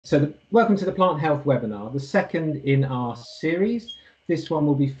Welcome to the Plant Health webinar, the second in our series. This one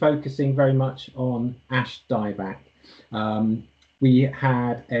will be focusing very much on Ash Dieback. We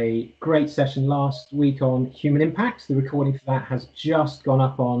had a great session last week on human impacts. The recording for that has just gone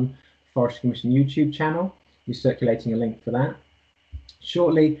up on Forestry Commission YouTube channel. We're circulating a link for that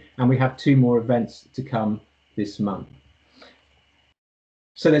shortly, and we have 2 more events to come this month.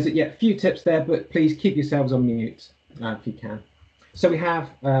 So there's a few tips there, but please keep yourselves on mute if you can. So we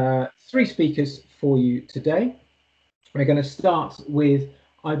have 3 speakers for you today. We're going to start with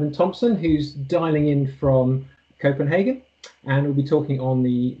Iben Thomsen, who's dialing in from Copenhagen, and we'll be talking on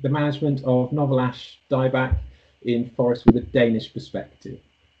the management of novel Ash dieback in forest with a Danish perspective.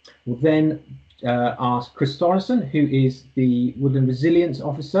 We'll then ask Chris Sorensen, who is the Woodland Resilience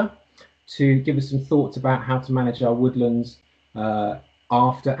Officer, to give us some thoughts about how to manage our woodlands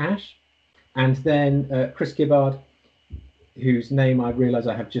after ash. And then Chris Gibbard, whose name I realise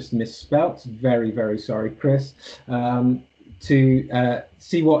I have just misspelt. Very, very sorry, Chris, to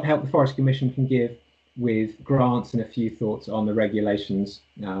see what help the Forest Commission can give with grants and a few thoughts on the regulations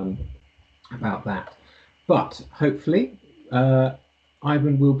about that. But hopefully,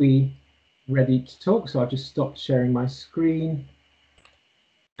 Iben will be ready to talk. So I've just stopped sharing my screen.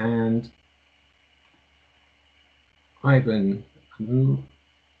 And Iben,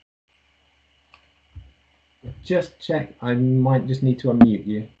 just check, I might just need to unmute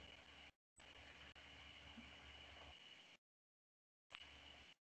you.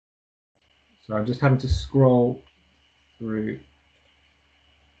 So I'm just having to scroll through.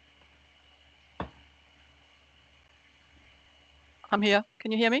 I'm here.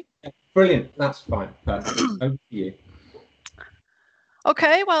 Can you hear me? Brilliant. That's fine. Perfect. Over to you.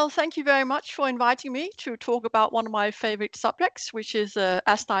 Okay, well, thank you very much for inviting me to talk about one of my favorite subjects, which is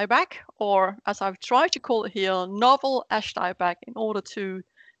Ash dieback, or as I've tried to call it here, novel Ash dieback, in order to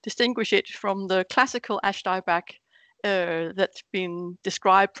distinguish it from the classical Ash dieback that's been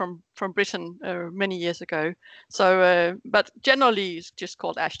described from Britain many years ago. So, but generally it's just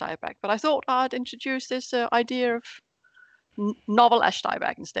called Ash dieback. But I thought I'd introduce this idea of novel Ash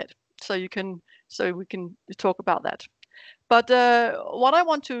dieback instead, so we can talk about that. But what I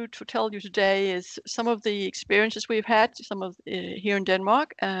want to tell you today is some of the experiences we've had, here in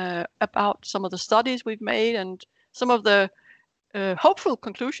Denmark, about some of the studies we've made and some of the hopeful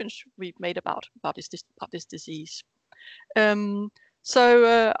conclusions we've made about this disease.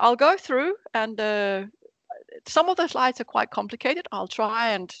 So I'll go through, and some of the slides are quite complicated. I'll try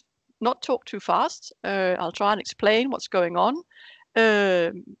and not talk too fast. I'll try and explain what's going on.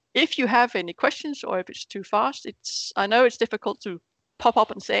 If you have any questions, or if it's too fast, I know it's difficult to pop up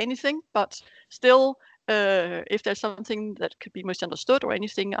and say anything, but still, if there's something that could be misunderstood or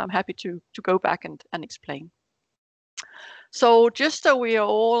anything, I'm happy to go back and explain. So just so we are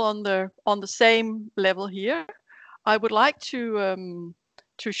all on the same level here, I would like to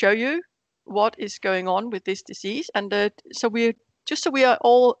show you what is going on with this disease, and so we are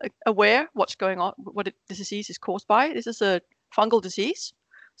all aware what's going on, what this disease is caused by. This is a fungal disease.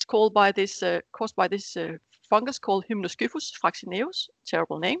 It's caused by this fungus called Hymnoscyphus fraxineus.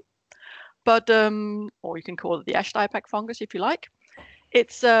 Terrible name, but or you can call it the Ash dieback fungus if you like.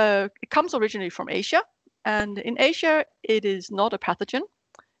 It comes originally from Asia, and in Asia it is not a pathogen.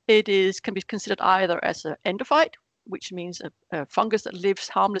 It can be considered either as an endophyte, which means a fungus that lives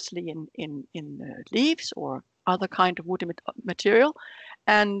harmlessly in leaves or other kind of woody material,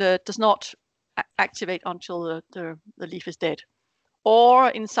 and does not activate until the leaf is dead. Or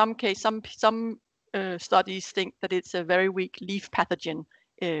in some case, some studies think that it's a very weak leaf pathogen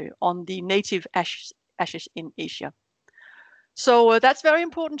on the native ashes in Asia. So that's very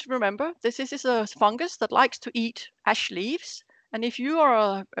important to remember. This is a fungus that likes to eat ash leaves. And if you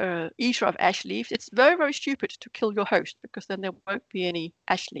are a eater of ash leaves, it's very, very stupid to kill your host, because then there won't be any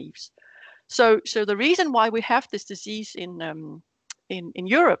ash leaves. So the reason why we have this disease in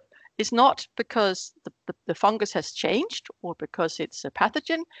Europe is not because the fungus has changed or because it's a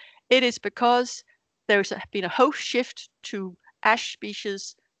pathogen. It is because there's been a host shift to ash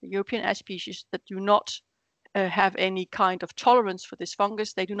species, the European ash species, that do not have any kind of tolerance for this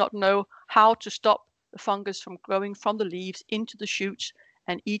fungus. They do not know how to stop the fungus from growing from the leaves into the shoots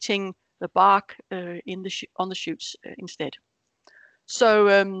and eating the bark on the shoots instead.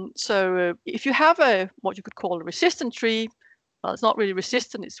 So if you have what you could call a resistant tree, well, it's not really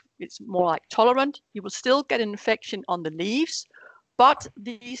resistant, it's more like tolerant. You will still get an infection on the leaves, but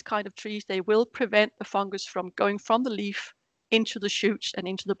these kind of trees, they will prevent the fungus from going from the leaf into the shoots and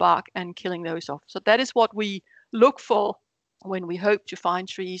into the bark and killing those off. So that is what we look for when we hope to find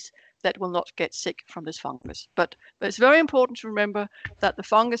trees that will not get sick from this fungus. But it's very important to remember that the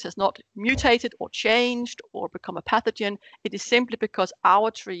fungus has not mutated or changed or become a pathogen. It is simply because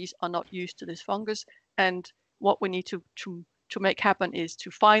our trees are not used to this fungus, and what we need to make happen is to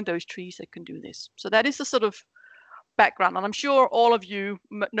find those trees that can do this. So that is the sort of background, and I'm sure all of you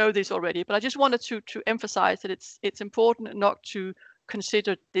know this already, but I just wanted to emphasize that it's important not to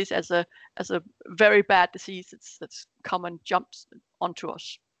consider this as a very bad disease that's come and jumps onto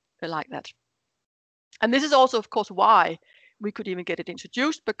us like that. And this is also, of course, why we could even get it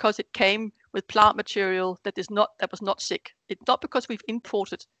introduced, because it came with plant material that was not sick. It's not because we've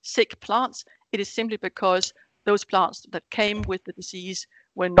imported sick plants. It is simply because those plants that came with the disease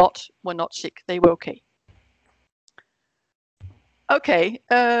were not sick. They were okay. Okay,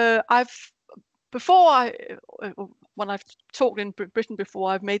 when I've talked in Britain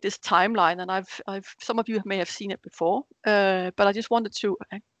before, I've made this timeline, and some of you may have seen it before, but I just wanted to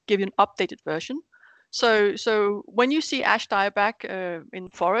give you an updated version. So when you see Ash Dieback in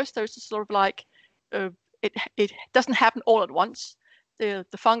forest, there's a sort of like it doesn't happen all at once. The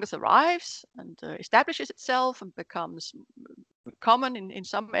fungus arrives and establishes itself and becomes common in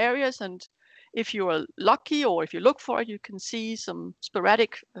some areas, and if you are lucky or if you look for it, you can see some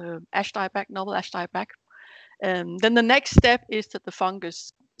sporadic Ash Dieback, novel Ash Dieback. Then the next step is that the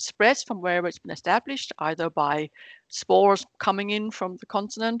fungus spreads from wherever it's been established, either by spores coming in from the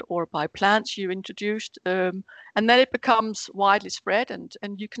continent or by plants you introduced. And then it becomes widely spread, and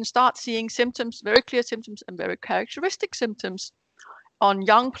you can start seeing symptoms, very clear symptoms and very characteristic symptoms on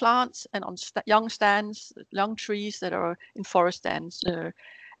young plants and on young stands, young trees that are in forest stands.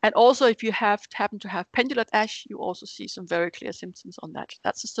 And also, if you happen to have pendulate ash, you also see some very clear symptoms on that.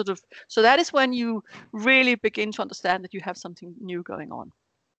 That's a sort of, so that is when you really begin to understand that you have something new going on.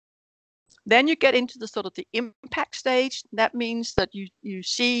 Then you get into the sort of the impact stage. That means that you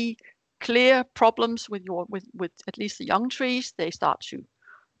see clear problems with at least the young trees. They start to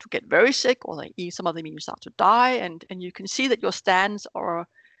get very sick, or some of them even start to die, and you can see that your stands are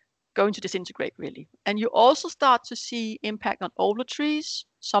going to disintegrate really. And you also start to see impact on older trees,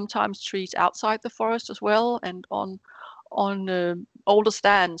 sometimes trees outside the forest as well, and on older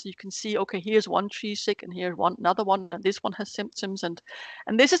stands. You can see, okay, here's one tree sick, and here's another one, and this one has symptoms, and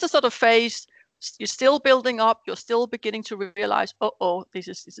this is the sort of phase you're still building up. You're still beginning to realize, oh, this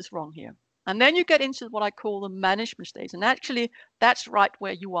is wrong here. And then you get into what I call the management stage, and actually that's right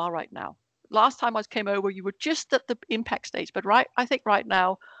where you are right now. Last time I came over, you were just at the impact stage, but I think right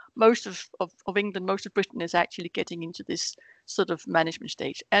now most of England, most of Britain is actually getting into this sort of management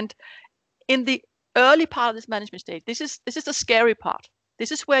stage. And in the early part of this management stage, this is the scary part.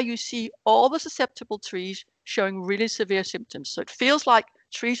 This is where you see all the susceptible trees showing really severe symptoms. So it feels like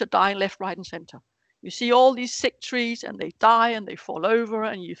trees are dying left, right, and center. You see all these sick trees, and they die and they fall over,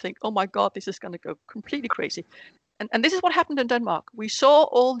 and you think, oh my God, this is going to go completely crazy. And this is what happened in Denmark. We saw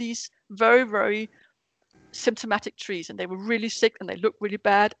all these very, very symptomatic trees, and they were really sick and they looked really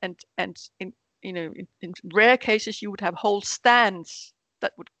bad, and in rare cases you would have whole stands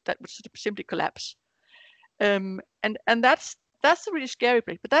that would sort of simply collapse, and that's the really scary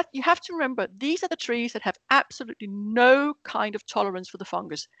place. But that you have to remember, these are the trees that have absolutely no kind of tolerance for the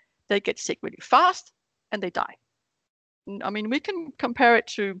fungus. They get sick really fast and they die. I mean, we can compare it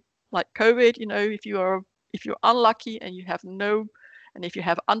to like COVID. If you're unlucky and you have and if you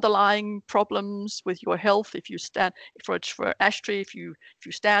have underlying problems with your health, if you stand for ash tree, if you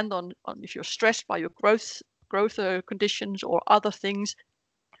stand on if you're stressed by your growth conditions or other things,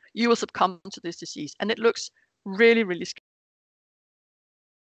 you will succumb to this disease, and it looks really, really scary.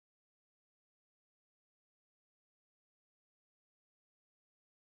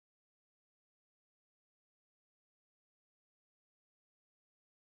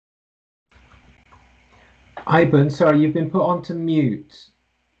 Iben, sorry, you've been put onto mute.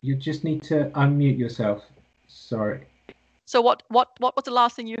 You just need to unmute yourself. Sorry. So what was the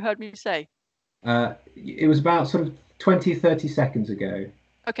last thing you heard me say? It was about sort of 20-30 seconds ago.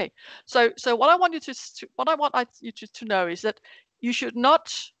 Okay. So what I want you to know is that you should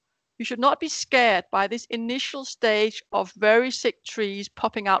not be scared by this initial stage of very sick trees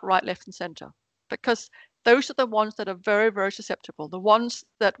popping out right, left, and center, because those are the ones that are very, very susceptible, the ones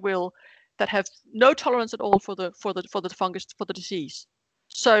that have no tolerance at all for the fungus, for the disease.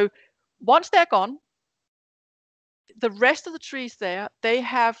 So once they're gone, the rest of the trees there, they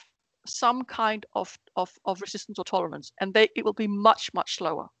have some kind of resistance or tolerance, and it will be much, much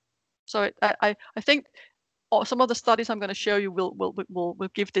slower. So I think some of the studies I'm going to show you will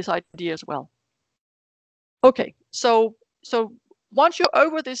give this idea as well. Okay, so once you're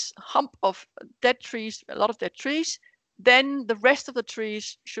over this hump of dead trees, a lot of dead trees, then the rest of the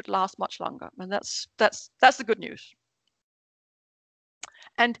trees should last much longer, and that's the good news.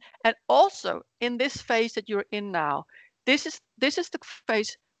 And also in this phase that you're in now, this is the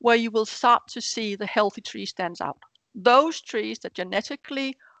phase where you will start to see the healthy tree stands out. Those trees that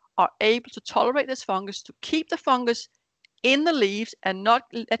genetically are able to tolerate this fungus, to keep the fungus in the leaves and not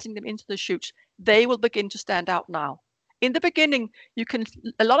letting them into the shoots, they will begin to stand out now. In the beginning,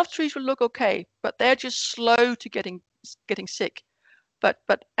 a lot of trees will look okay, but they're just slow to getting sick.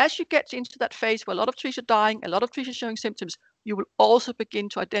 But as you get into that phase where a lot of trees are dying, a lot of trees are showing symptoms, you will also begin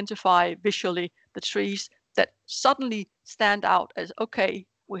to identify visually the trees that suddenly stand out as, okay,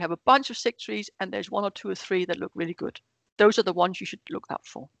 we have a bunch of sick trees and there's 1 or 2 or 3 that look really good. Those are the ones you should look out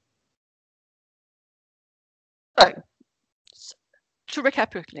for. So to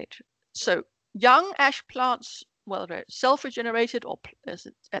recapitulate, so young ash plants, well, they're self-regenerated or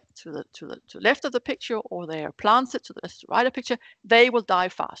to the left of the picture, or they are planted to the right of the picture, they will die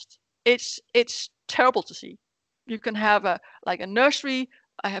fast. It's terrible to see. You can have a nursery.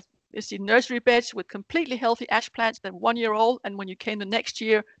 You see nursery beds with completely healthy ash plants that 1 year old, and when you came the next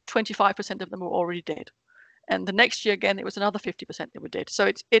year, 25% of them were already dead, and the next year again it was another 50% that were dead.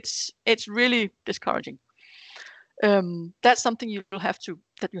 So it's really discouraging. That's something you will have to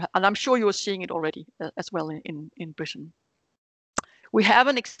and I'm sure you are seeing it already as well in Britain. We have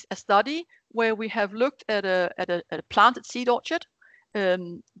a study where we have looked at a planted seed orchard.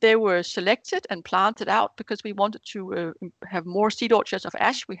 They were selected and planted out because we wanted to have more seed orchards of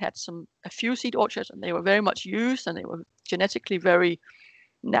ash. We had a few seed orchards and they were very much used and they were genetically very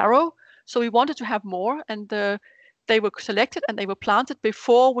narrow. So we wanted to have more, and they were selected and they were planted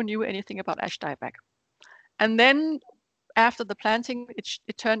before we knew anything about Ash Dieback. And then after the planting, it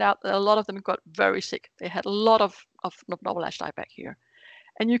turned out that a lot of them got very sick. They had a lot of novel Ash Dieback here.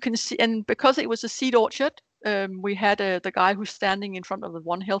 And you can see, and because it was a seed orchard, we had the guy who's standing in front of the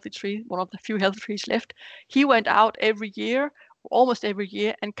one healthy tree, one of the few healthy trees left. He went out every year, almost every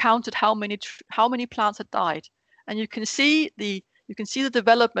year, and counted how many plants had died. And you can see the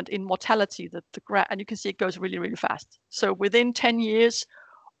development in mortality, and you can see it goes really, really fast. So within 10 years,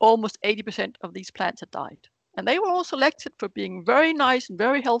 almost 80% of these plants had died. And they were all selected for being very nice and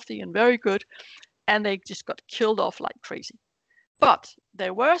very healthy and very good, and they just got killed off like crazy. But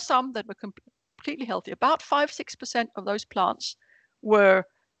there were some that were completely healthy. About 5-6% of those plants were,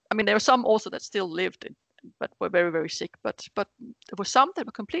 there were some also that still lived, but were very, very sick. But there were some that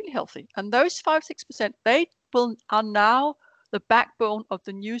were completely healthy. And those 5-6%, they are now the backbone of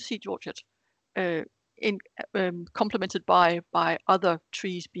the new seed orchard, complemented by other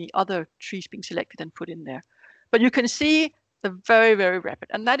trees being selected and put in there. But you can see the very, very rapid,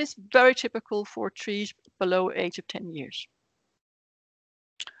 and that is very typical for trees below age of 10 years.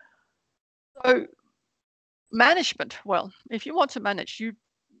 So management, well, if you want to manage,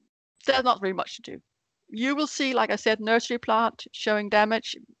 there's not very much to do. You will see, like I said, nursery plant showing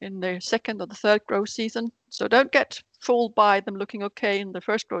damage in the second or the third growth season. So don't get fooled by them looking okay in the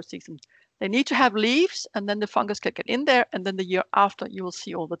first growth season. They need to have leaves, and then the fungus can get in there, and then the year after you will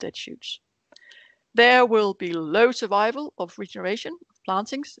see all the dead shoots. There will be low survival of regeneration of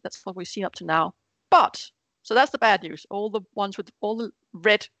plantings. That's what we've seen up to now. But, so that's the bad news. All the ones with all the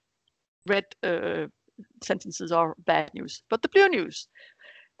red sentences are bad news. But the blue news,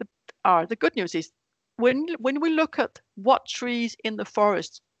 the good news is, when we look at what trees in the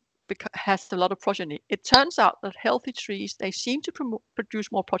forest has a lot of progeny, it turns out that healthy trees, they seem to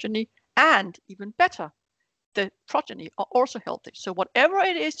produce more progeny, and even better, the progeny are also healthy. So whatever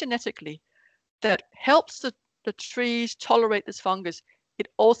it is genetically that helps the trees tolerate this fungus,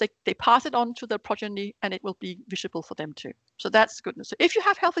 they pass it on to their progeny, and it will be visible for them too. So that's good news. So if you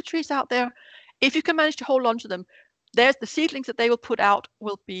have healthy trees out there, if you can manage to hold on to them, there's the seedlings that they will put out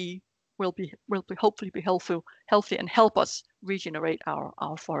will hopefully be healthy and help us regenerate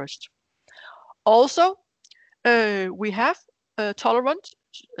our forest. Also, we have tolerant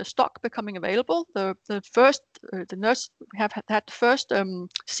stock becoming available. We have had the first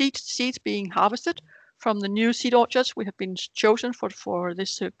seeds being harvested from the new seed orchards. We have been chosen for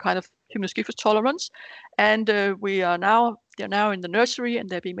this kind of Humulus tolerance, and they're now in the nursery, and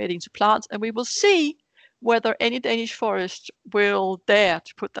they're being made into plants, and we will see whether any Danish forest will dare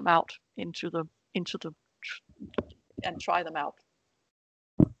to put them out into the and try them out.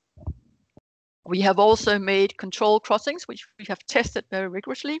 We have also made control crossings, which we have tested very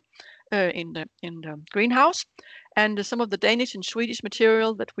rigorously in the greenhouse, and some of the Danish and Swedish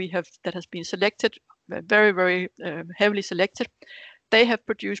material that has been selected, very, very heavily selected, they have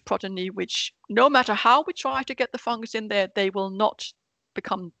produced progeny which, no matter how we try to get the fungus in there, they will not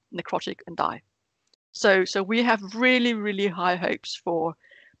become necrotic and die. So we have really, really high hopes for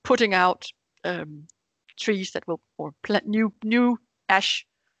putting out trees that will, or plant new ash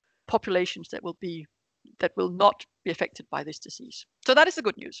populations that will not be affected by this disease. So that is the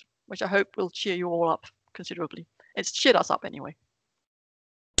good news, which I hope will cheer you all up considerably. It's cheered us up anyway.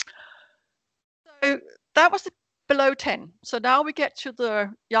 So that was the below 10. So now we get to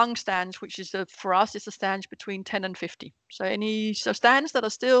the young stands, which is for us is the stands between 10 and 50. So stands that are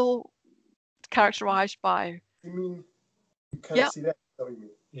still characterized by. You mean you can't see that?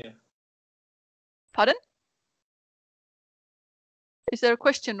 Yeah. Pardon? Is there a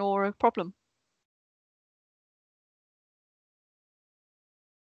question or a problem?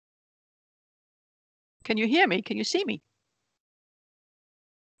 Can you hear me? Can you see me?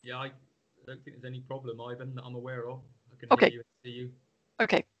 Yeah, I don't think there's any problem, Iben, that I'm aware of. I can Okay. hear you and see you.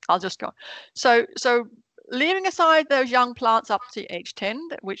 Okay, I'll just go. So leaving aside those young plants up to age 10,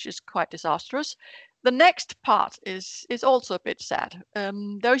 which is quite disastrous, the next part is also a bit sad.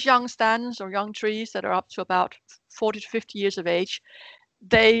 Those young stands or young trees that are up to about 40 to 50 years of age,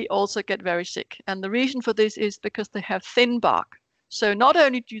 they also get very sick. And the reason for this is because they have thin bark. So not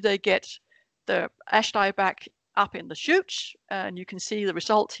only do they get the Ash Dieback up in the shoots, and you can see the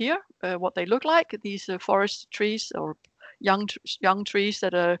result here, what they look like. These are forest trees or young trees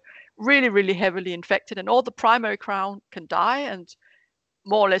that are really, really heavily infected, and all the primary crown can die, and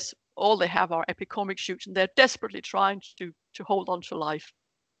more or less all they have are epicormic shoots, and they're desperately trying to hold on to life.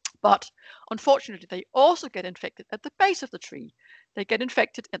 But unfortunately, they also get infected at the base of the tree. They get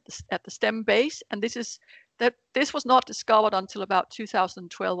infected at the stem base, and this was not discovered until about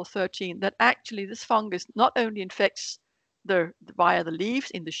 2012 or 13. That actually this fungus not only infects via the leaves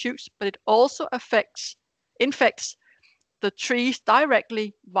in the shoots, but it also infects the trees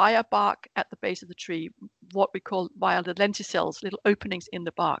directly via bark at the base of the tree, what we call via the lenticels, little openings in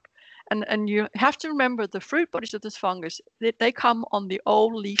the bark. And you have to remember the fruit bodies of this fungus, they come on the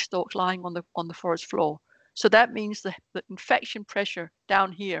old leaf stalks lying on the forest floor. So that means the infection pressure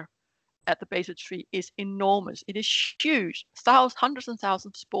down here at the base of the tree is enormous. It is huge, hundreds and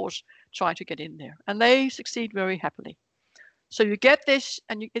thousands of spores trying to get in there, and they succeed very happily. So you get this,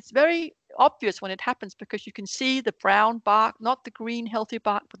 and it's very obvious when it happens because you can see the brown bark, not the green healthy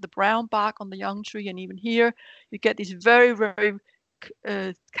bark, but the brown bark on the young tree. And even here, you get these very, very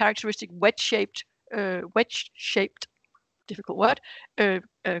characteristic wedge-shaped, difficult word,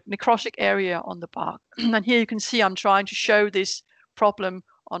 necrotic area on the bark. And here you can see I'm trying to show this problem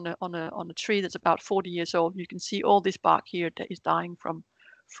on a tree that's about 40 years old. You can see all this bark here that is dying from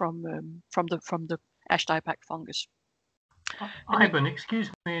the Ash Dieback fungus. Iben, excuse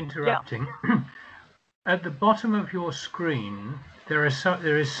me interrupting. Yeah. At the bottom of your screen, there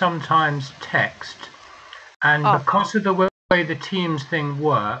is sometimes text, and because of the way the Teams thing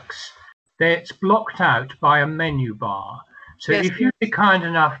works, it's blocked out by a menu bar. So yes, if you'd be kind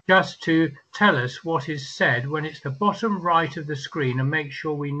enough just to tell us what is said when it's the bottom right of the screen and make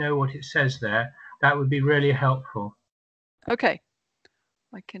sure we know what it says there, that would be really helpful. Okay.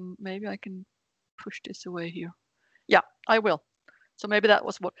 Maybe I can push this away here. Yeah, I will. So maybe that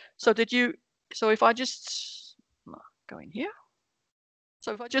was what. So if I just go in here.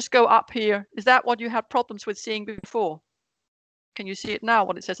 So if I just go up here, is that what you had problems with seeing before? Can you see it now,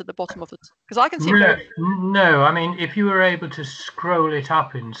 what it says at the bottom of it? Because I can see it. No, I mean, if you were able to scroll it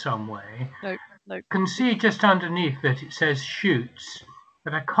up in some way. No. You can see just underneath that it says shoots,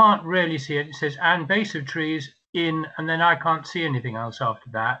 but I can't really see it. It says, and base of trees in, and then I can't see anything else after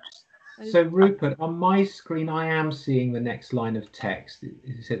that. So Rupert, on my screen, I am seeing the next line of text.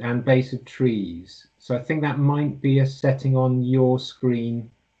 It said, and base of trees. So I think that might be a setting on your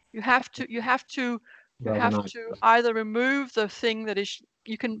screen. You have to either remove the thing that is,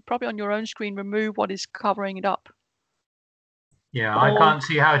 you can probably on your own screen remove what is covering it up. Yeah, I can't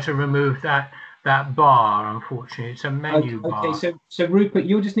see how to remove that bar, unfortunately. It's a menu bar. Okay, so Rupert,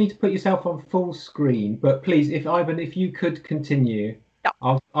 you'll just need to put yourself on full screen, but please, if you could continue.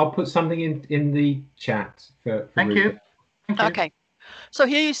 Yeah. I'll put something in the chat for Thank you. Okay. So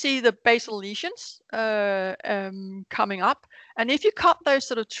here you see the basal lesions coming up, and if you cut those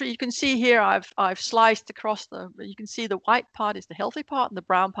sort of trees, you can see here I've sliced across you can see the white part is the healthy part and the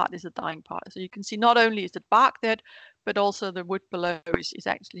brown part is the dying part. So you can see not only is the bark dead, but also the wood below is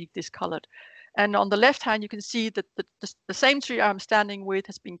actually discolored. And on the left hand, you can see that the same tree I'm standing with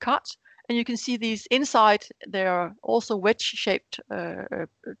has been cut, and you can see these inside there are also wedge-shaped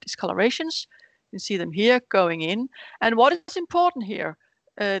discolorations. You can see them here going in. And what is important here,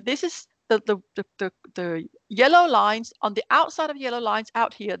 this is the yellow lines on the outside of yellow lines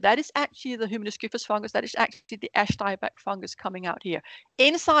out here, that is actually the Humidoscyphus fungus. That is actually the Ash Dieback fungus coming out here.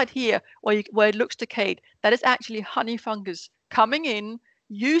 Inside here, where it looks decayed, that is actually honey fungus coming in,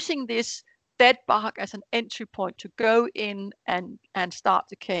 using this dead bark as an entry point to go in and start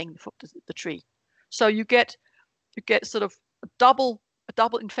decaying the tree. So you get sort of a double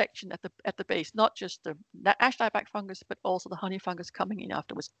infection at the base, not just the Ash Dieback fungus, but also the honey fungus coming in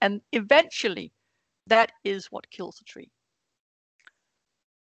afterwards. And eventually, that is what kills the tree.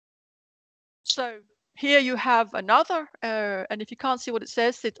 So here you have another, and if you can't see what it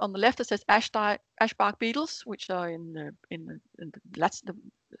says, on the left it says ash bark beetles, which are in the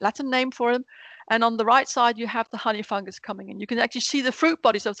Latin name for them, and on the right side you have the honey fungus coming in. You can actually see the fruit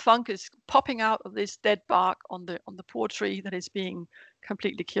bodies of fungus popping out of this dead bark on the poor tree that is being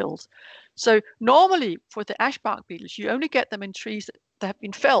completely killed. So normally for the ash bark beetles, you only get them in trees that have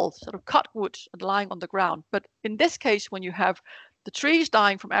been felled, sort of cut wood and lying on the ground. But in this case, when you have the trees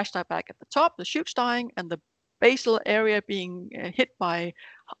dying from Ash Dieback at the top, the shoots dying, and the basal area being hit by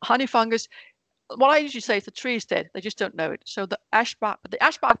honey fungus, what I usually say is the tree is dead. They just don't know it. So the ash bark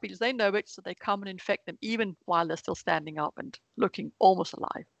beetles, they know it, so they come and infect them even while they're still standing up and looking almost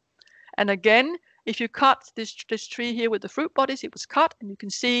alive. And again, if you cut this tree here with the fruit bodies, it was cut, and you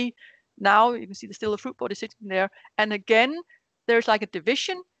can see now, you can see still the fruit body sitting there. And again, there's like a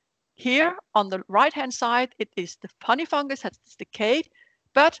division. Here on the right-hand side, it is the honey fungus has decayed,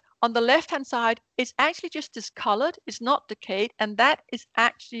 but on the left-hand side, it's actually just discolored. It's not decayed, and that is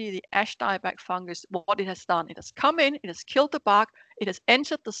actually the Ash Dieback fungus. What it has done, it has come in, it has killed the bark, it has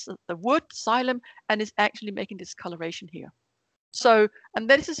entered the wood, the xylem, and is actually making discoloration here. So, and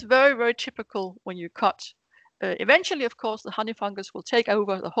this is very, very typical when you cut. Eventually, of course, the honey fungus will take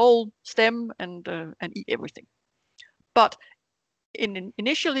over the whole stem and eat everything. But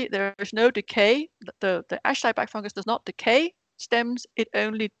initially, there is no decay. The Ash Dieback fungus does not decay stems, it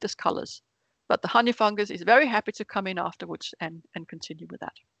only discolors. But the honey fungus is very happy to come in afterwards and continue with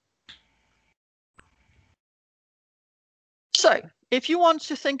that. So if you want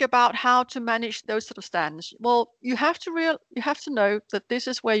to think about how to manage those sort of stands, well, you have to know that this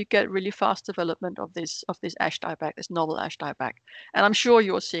is where you get really fast development of this Ash Dieback, this novel Ash Dieback. And I'm sure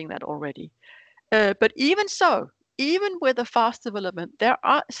you're seeing that already. But even so, even with the fast development, there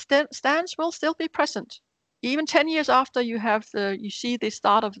are stands will still be present. Even 10 years after you see the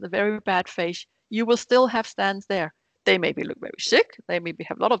start of the very bad phase, you will still have stands there. They maybe look very sick. They maybe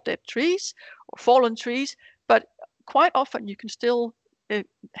have a lot of dead trees or fallen trees, but quite often you can still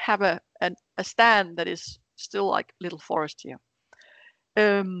have a stand that is still like little forest here.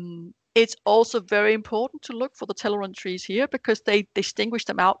 It's also very important to look for the tolerant trees here because they distinguish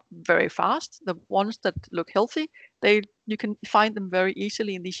them out very fast. The ones that look healthy, you can find them very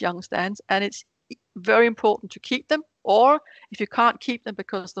easily in these young stands, and it's very important to keep them. Or if you can't keep them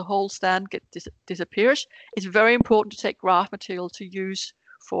because the whole stand disappears, it's very important to take graft material to use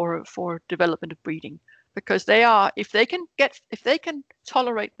for development of breeding, because if they can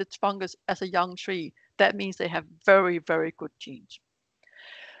tolerate the fungus as a young tree, that means they have very, very good genes.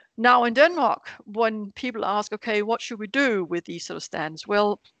 Now in Denmark, when people ask, okay, what should we do with these sort of stands?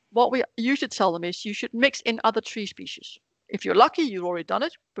 Well, what we usually tell them is you should mix in other tree species. If you're lucky, you've already done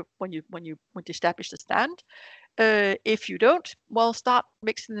it when you establish the stand. If you don't, well, start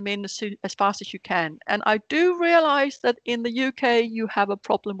mixing them in as fast as you can. And I do realize that in the UK, you have a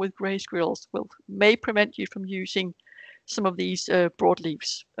problem with grey squirrels, which may prevent you from using some of these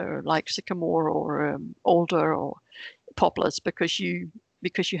broadleaves like sycamore or alder or poplars because you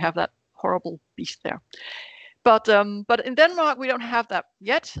have that horrible beast there. But in Denmark, we don't have that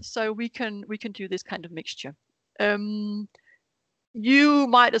yet, so we can do this kind of mixture. You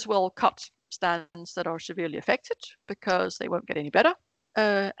might as well cut stands that are severely affected because they won't get any better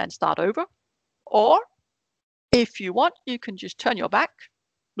and start over. Or if you want, you can just turn your back,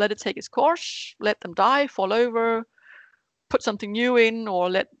 let it take its course, let them die, fall over, put something new in, or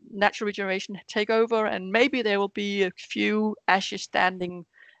let natural regeneration take over, and maybe there will be a few ashes standing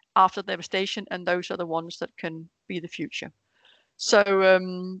after devastation, and those are the ones that can be the future. So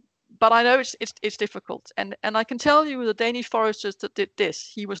but I know it's difficult, and I can tell you the Danish foresters that did this,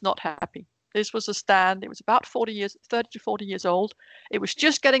 he was not happy. This was a stand, it was about 30 to 40 years old. It was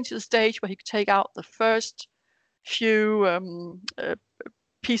just getting to the stage where he could take out the first few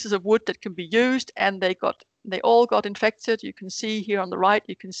pieces of wood that can be used, and they all got infected. You can see here on the right,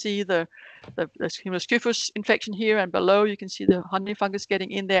 you can see the Humidoscyphus infection here, and below you can see the honey fungus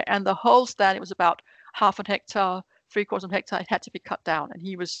getting in there, and the whole stand, it was about half a hectare, 3/4 of a hectare, it had to be cut down. And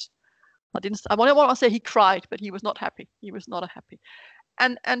he was, I don't want to say he cried, but he was not happy. He was not happy.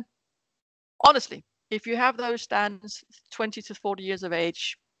 And honestly, if you have those stands 20 to 40 years of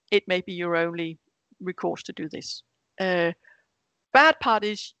age, it may be your only recourse to do this. Bad part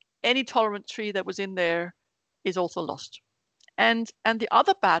is any tolerant tree that was in there is also lost. And the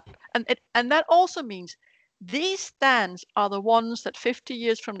other bad, and that also means these stands are the ones that 50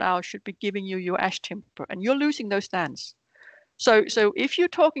 years from now should be giving you your ash timber, and you're losing those stands. So if you're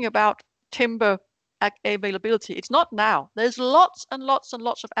talking about timber availability, it's not now. There's lots and lots and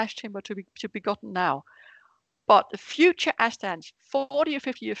lots of ash timber to be gotten now. But the future ash stands, 40 or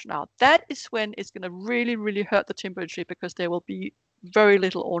 50 years from now, that is when it's going to really, really hurt the timber industry, because there will be very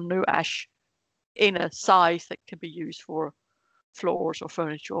little or no ash in a size that can be used for floors or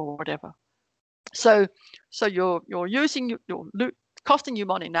furniture or whatever. So you're costing you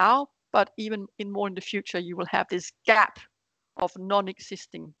money now, but even more in the future, you will have this gap of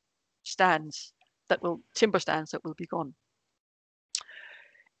non-existing stands timber stands that will be gone.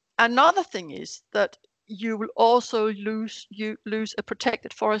 Another thing is that you will also lose a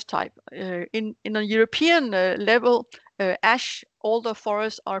protected forest type. In a European level, ash, alder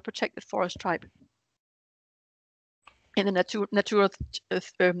forests are a protected forest type. In the Natura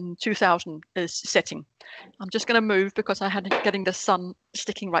 2000 setting. I'm just going to move because I had getting the sun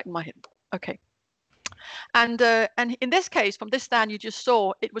sticking right in my head. Okay. And in this case, from this stand you just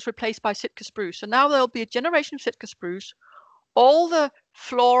saw, it was replaced by Sitka spruce. So now there'll be a generation of Sitka spruce. All the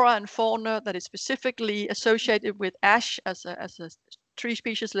flora and fauna that is specifically associated with ash as a tree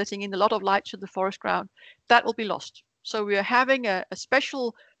species letting in a lot of light to the forest ground, that will be lost. So we are having a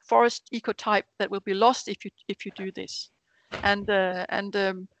special forest ecotype that will be lost if you do this, and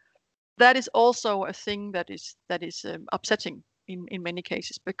that is also a thing that is upsetting in many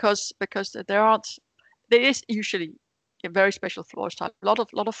cases, because there is usually a very special forest type, a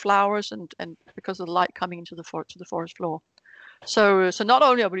lot of flowers, and because of the light coming into the forest floor. So not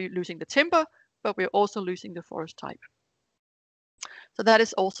only are we losing the timber, but we're also losing the forest type. So that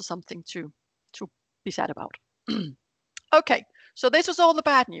is also something to be sad about. Okay, so this was all the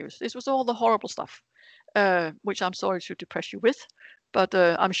bad news. This was all the horrible stuff, which I'm sorry to depress you with, but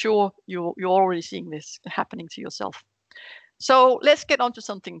I'm sure you're already seeing this happening to yourself. So let's get on to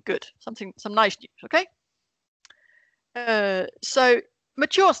something good, some nice news, okay? So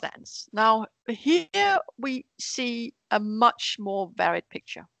mature stands. Now here we see a much more varied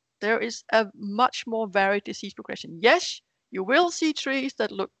picture. There is a much more varied disease progression. Yes, you will see trees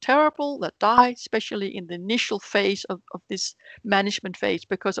that look terrible, that die, especially in the initial phase of this management phase,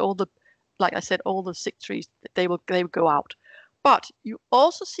 because like I said, all the sick trees, they will go out. But you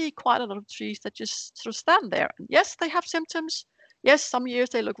also see quite a lot of trees that just sort of stand there. And yes, they have symptoms. Yes, some years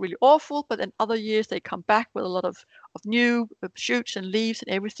they look really awful, but then other years they come back with a lot of new shoots and leaves and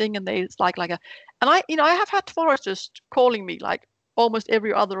everything. And it's like and I have had foresters calling me like almost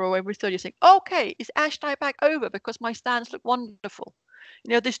every other or every third year saying, okay, is Ash Dieback over? Because my stands look wonderful.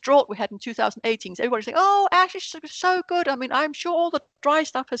 You know, this drought we had in 2018, so everybody's saying, oh, Ash is so good. I mean, I'm sure all the dry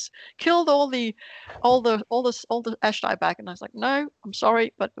stuff has killed all the Ash Dieback. And I was like, no, I'm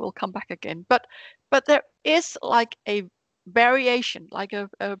sorry, but it will come back again. But there is like a variation, like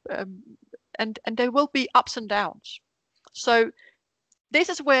and there will be ups and downs. So this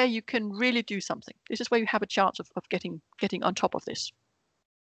is where you can really do something. This is where you have a chance of getting on top of this.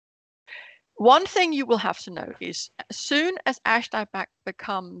 One thing you will have to know is, as soon as Ash Dieback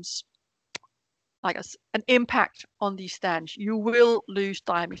becomes like an impact on these stands, you will lose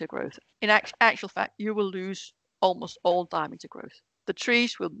diameter growth. In actual fact, you will lose almost all diameter growth. The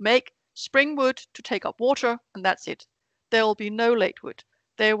trees will make spring wood to take up water, and that's it. There will be no late wood.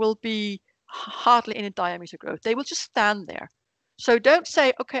 There will be hardly any diameter growth. They will just stand there. So don't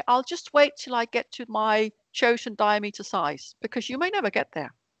say, okay, I'll just wait till I get to my chosen diameter size, because you may never get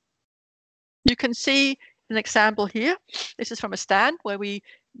there. You can see an example here. This is from a stand where we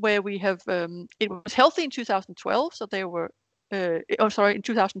have, it was healthy in 2012. So there were, in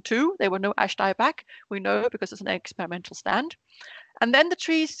 2002, there were no Ash Dieback. We know because it's an experimental stand. And then the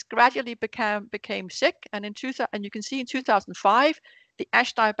trees gradually became sick. And and you can see in 2005, the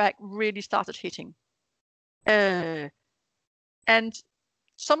Ash Dieback really started hitting. And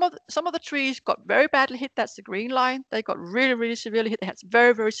some of the trees got very badly hit. That's the green line. They got really, really severely hit. They had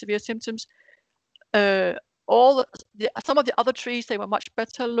very, very severe symptoms. Some of the other trees, they were much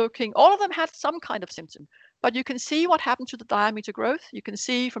better looking. All of them had some kind of symptom. But you can see what happened to the diameter growth. You can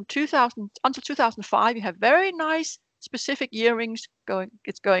see from 2000 until 2005, you have very nice specific year rings going.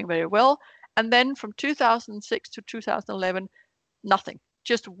 It's going very well. And then from 2006 to 2011, nothing.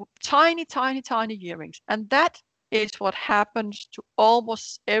 Just tiny, tiny, tiny year rings. And that is what happens to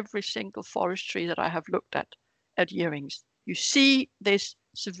almost every single forest tree that I have looked at year rings. You see this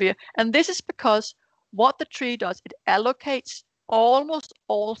severe. And this is because what the tree does, it allocates almost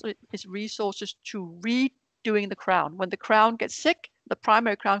all its resources to redoing the crown. When the crown gets sick, the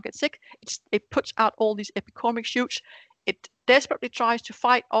primary crown gets sick, it puts out all these epicormic shoots. It desperately tries to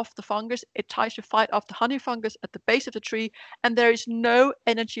fight off the fungus. It tries to fight off the honey fungus at the base of the tree, and there is no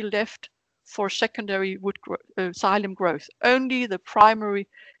energy left for secondary wood xylem growth. Only the primary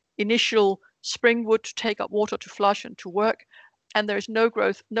initial spring wood to take up water, to flush, and to work, and there is no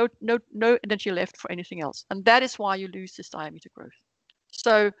growth, no energy left for anything else. And that is why you lose this diameter growth.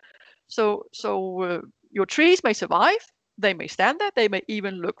 So your trees may survive, they may stand there, they may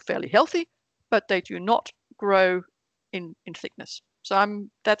even look fairly healthy, but they do not grow in thickness. So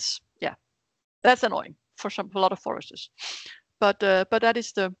that's annoying for a lot of foresters, but that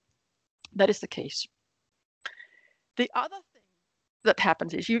is the case. The other thing that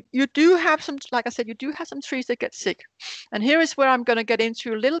happens is you do have some, like I said, you do have some trees that get sick, and here is where I'm going to get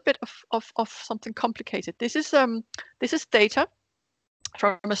into a little bit of something complicated. This is data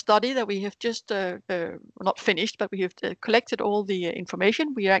from a study that we have just not finished, but we have collected all the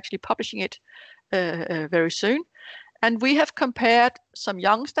information. We are actually publishing it very soon. And we have compared some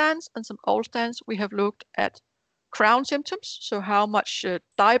young stands and some old stands. We have looked at crown symptoms. So how much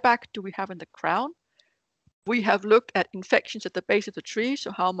dieback do we have in the crown? We have looked at infections at the base of the tree.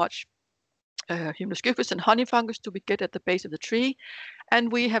 So how much Hymnoscyphus and honey fungus do we get at the base of the tree?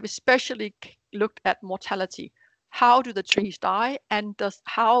 And we have especially looked at mortality. How do the trees die? And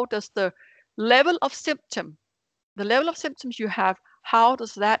how does the level of symptoms you have, how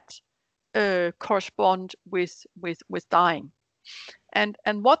does that correspond with dying? And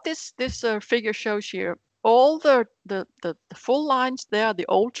what this figure shows here, all the full lines, they are the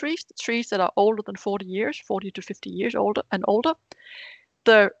old trees, the trees that are older than 40 years, 40 to 50 years older and older.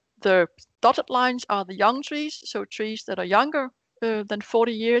 The dotted lines are the young trees, so trees that are younger than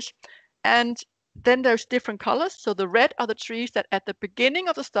 40 years. And then there's different colors. So the red are the trees that at the beginning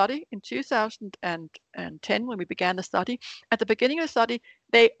of the study in 2010, when we began the study, at the beginning of the study,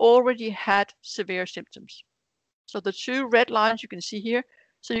 they already had severe symptoms. So the two red lines you can see here.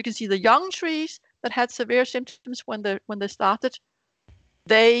 So you can see the young trees that had severe symptoms when they started,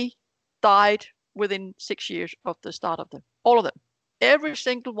 they died within 6 years of the start of them. All of them. Every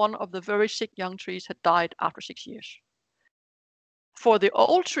single one of the very sick young trees had died after 6 years. For the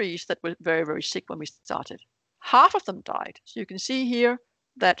old trees that were very, very sick when we started, half of them died. So you can see here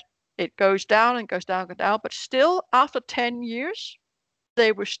that it goes down and goes down and goes down, but still after 10 years,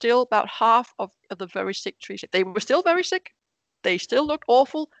 they were still about half of the very sick trees. They were still very sick. They still looked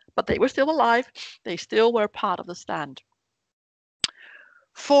awful, but they were still alive. They still were part of the stand.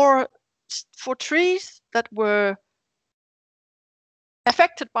 For trees that were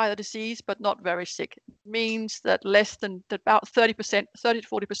affected by the disease but not very sick, means that about 30%, 30 to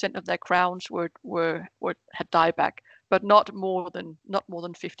 40% of their crowns had dieback, but not more than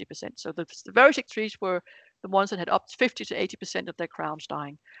 50%. So the very sick trees were the ones that had up to 50 to 80% of their crowns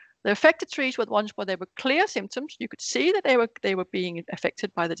dying. The affected trees were the ones where there were clear symptoms. You could see that they were being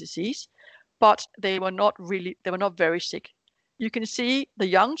affected by the disease, but they were not very sick. You can see the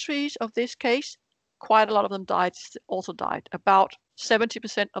young trees of this case, quite a lot of them also died. About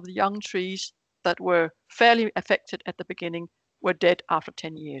 70% of the young trees that were fairly affected at the beginning were dead after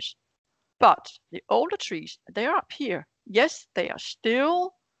 10 years. But the older trees, they are up here. Yes, they're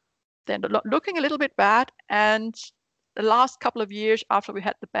looking a little bit bad. And the last couple of years after we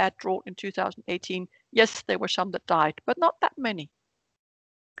had the bad drought in 2018, yes, there were some that died, but not that many.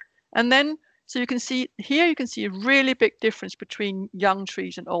 And then, so you can see here, you can see a really big difference between young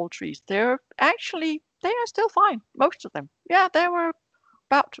trees and old trees. They are still fine, most of them. Yeah, there were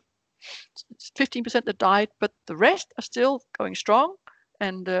about 15% that died, but the rest are still going strong,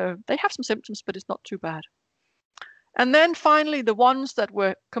 and they have some symptoms, but it's not too bad. And then finally, the ones that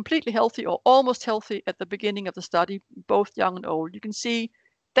were completely healthy or almost healthy at the beginning of the study, both young and old, you can see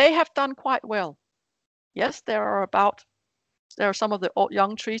they have done quite well. Yes, there are some of the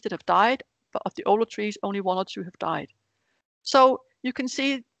young trees that have died, but of the older trees, only 1 or 2 have died. So you can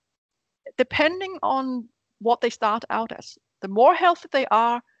see, depending on what they start out as, the more healthy they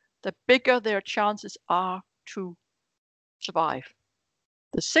are, the bigger their chances are to survive.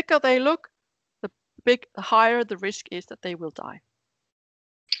 The sicker they look, the higher the risk is that they will die.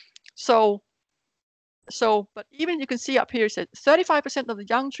 So, but even you can see up here, it says 35% of the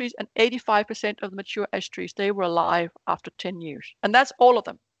young trees and 85% of the mature ash trees, they were alive after 10 years. And that's all of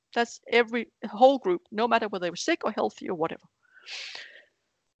them. That's the whole group, no matter whether they were sick or healthy or whatever.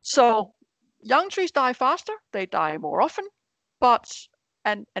 So young trees die faster, they die more often,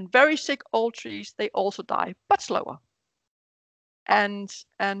 and very sick old trees, they also die, but slower. And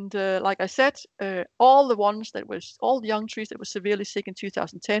like I said, all the young trees that were severely sick in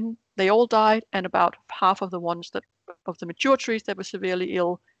 2010, they all died, and about half of the mature trees that were severely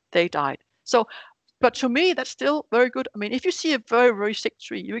ill, they died. So, but to me, that's still very good. I mean, if you see a very, very sick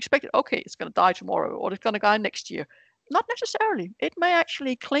tree, you expect it, okay, it's going to die tomorrow, or it's going to die next year. Not necessarily. It may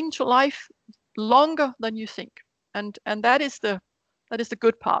actually cling to life longer than you think, and that is the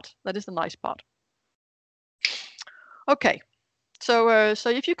good part. That is the nice part. Okay. So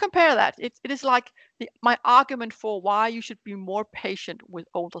if you compare that, it is like my argument for why you should be more patient with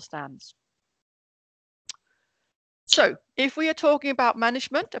older stands. So if we are talking about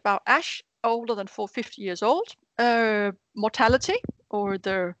management, about ash older than 50 years old, mortality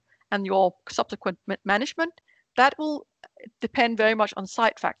and your subsequent management, that will depend very much on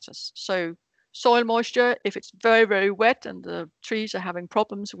site factors. So soil moisture, if it's very, very wet and the trees are having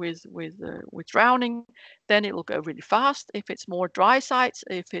problems with drowning, then it will go really fast. If it's more dry sites,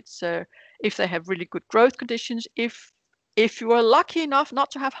 if they have really good growth conditions, if you are lucky enough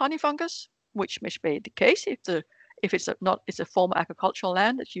not to have honey fungus, which may be the case if it's a former agricultural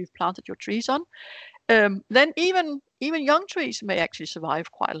land that you've planted your trees on, then even young trees may actually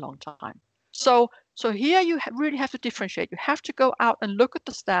survive quite a long time. So here you really have to differentiate. You have to go out and look at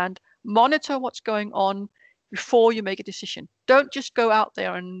the stand, monitor what's going on before you make a decision. Don't just go out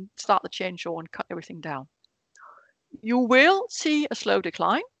there and start the chainsaw and cut everything down. You will see a slow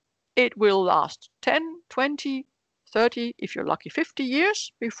decline. It will last 10, 20, 30, if you're lucky, 50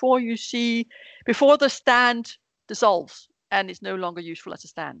 years before the stand dissolves and is no longer useful as a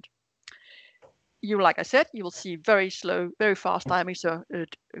stand. Like I said, you will see very slow, very fast diameter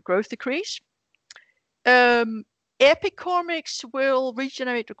growth decrease. Epicormyx will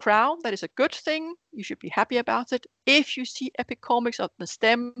regenerate the crown. That is a good thing. You should be happy about it. If you see epicormyx on the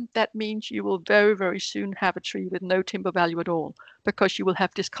stem, that means you will very, very soon have a tree with no timber value at all, because you will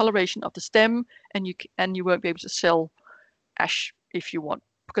have discoloration of the stem, and you won't be able to sell ash if you want,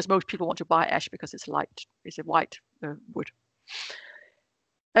 because most people want to buy ash because it's a white wood.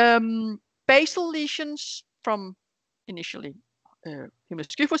 Basal lesions from initially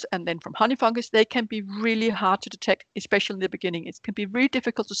Humus and then from honey fungus, they can be really hard to detect, especially in the beginning. It can be really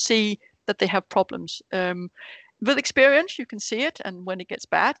difficult to see that they have problems. With experience, you can see it, and when it gets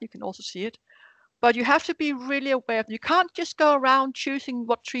bad, you can also see it. But you have to be really aware. You can't just go around choosing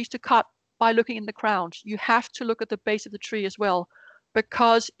what trees to cut by looking in the crowns. You have to look at the base of the tree as well,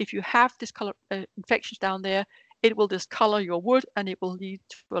 because if you have discolor infections down there, it will discolor your wood and it will lead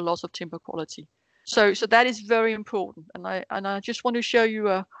to a loss of timber quality. So that is very important, and I just want to show you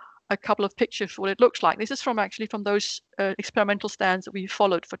a couple of pictures of what it looks like. This is from those experimental stands that we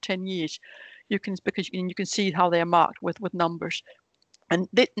followed for 10 years. You can see how they are marked with numbers, and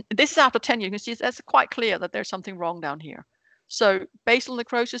this is after 10 years. You can see that's quite clear that there's something wrong down here. So basal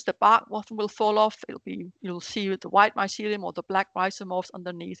necrosis, the bark often will fall off. You'll see the white mycelium or the black rhizomorphs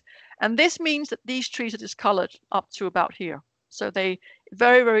underneath, and this means that these trees are discolored up to about here. So they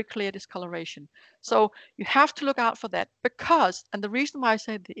very, very clear discoloration. So you have to look out for that, because, and the reason why I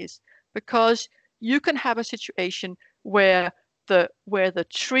say this is because you can have a situation where the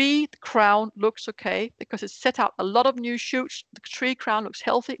tree crown looks okay because it's set out a lot of new shoots. The tree crown looks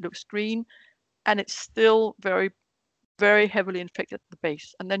healthy, it looks green, and it's still very, very heavily infected at the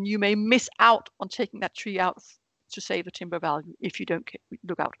base. And then you may miss out on taking that tree out to save the timber value if you don't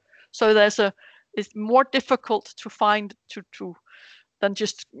look out. So it's more difficult to find than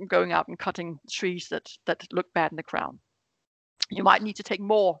just going out and cutting trees that look bad in the crown. You might need to take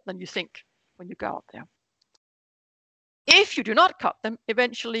more than you think when you go out there. If you do not cut them,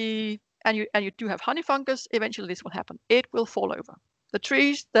 eventually, and you do have honey fungus, eventually this will happen. It will fall over. The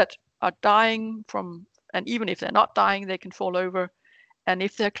trees that are dying from, and even if they're not dying, they can fall over. And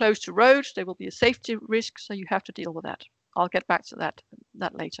if they're close to roads, there will be a safety risk, so you have to deal with that. I'll get back to that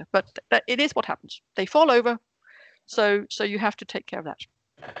later, but it is what happens. They fall over, so you have to take care of that.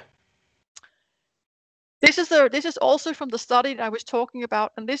 This is also from the study that I was talking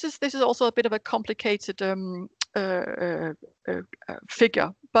about, and this is also a bit of a complicated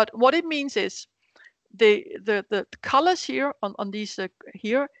figure. But what it means is the colors here on these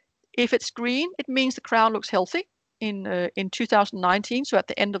here. If it's green, it means the crown looks healthy in 2019, so at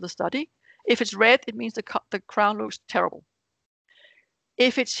the end of the study. If it's red, it means the crown looks terrible.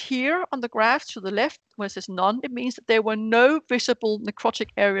 If it's here on the graph to the left, where it says none, it means that there were no visible necrotic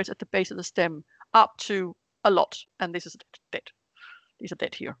areas at the base of the stem up to a lot, and this is dead. These are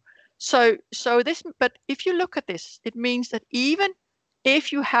dead here. So this, but if you look at this, it means that even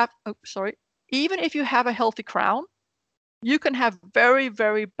if you have, even if you have a healthy crown, you can have very,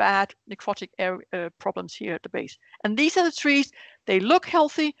 very bad necrotic area, problems here at the base. And these are the trees They look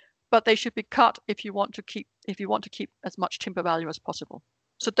healthy, but they should be cut if you want to keep as much timber value as possible.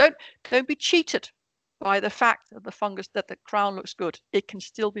 So don't be cheated by the fact that the crown looks good. It can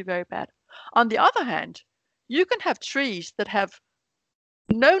still be very bad. On the other hand, you can have trees that have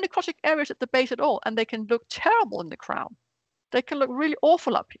no necrotic areas at the base at all, and they can look terrible in the crown. They can look really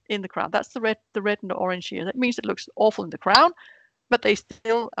awful up in the crown. That's the red and the orange here. That means it looks awful in the crown, but they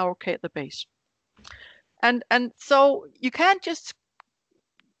still are okay at the base. And so you can't just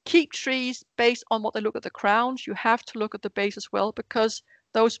keep trees based on what they look at the crowns. You have to look at the base as well, because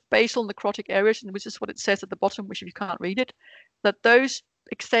those basal necrotic areas, and which is what it says at the bottom, which if you can't read it, that those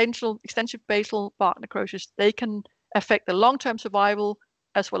extensive basal bark necrosis, they can affect the long-term survival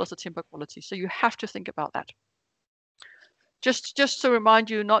as well as the timber quality. So you have to think about that. Just to remind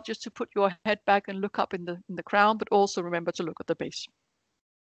you, not just to put your head back and look up in the crown, but also remember to look at the base.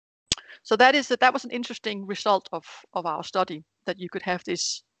 So that was an interesting result of our study, that you could have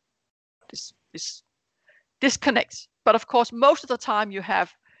this disconnect. But of course, most of the time you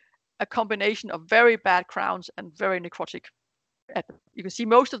have a combination of very bad crowns and very necrotic. You can see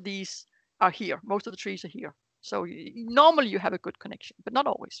most of these are here. Most of the trees are here. So normally you have a good connection, but not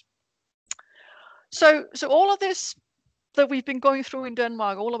always. So all of this that we've been going through in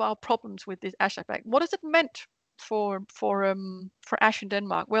Denmark, all of our problems with this Ash Dieback, what has it meant for ash in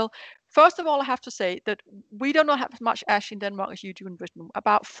Denmark? Well, first of all, I have to say that we do not have as much ash in Denmark as you do in Britain.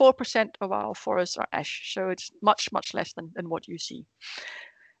 About 4% of our forests are ash, so it's much less than what you see.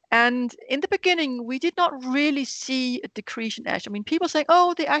 And in the beginning, we did not really see a decrease in ash. I mean, people say,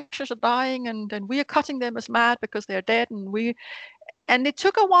 oh, the ashes are dying and we are cutting them as mad because they're dead. And it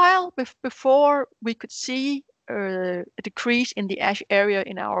took a while before we could see a decrease in the ash area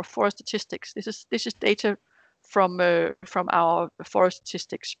in our forest statistics. This is data from our forest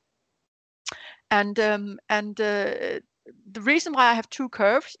statistics. And the reason why I have two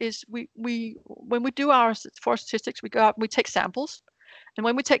curves is when we do our forest statistics, we go out and we take samples. And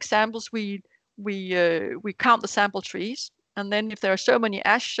when we take samples, we count the sample trees, and then if there are so many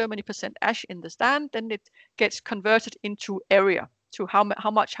percent ash in the stand, then it gets converted into area, to how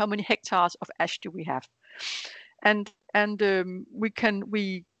many hectares of ash do we have, and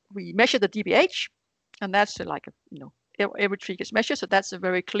we measure the DBH, and that's like every tree gets measured, so that's a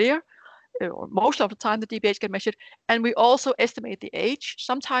very clear. Or most of the time the DBH get measured, and we also estimate the age.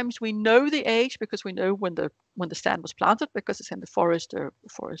 Sometimes we know the age because we know when the stand was planted, because it's in the forest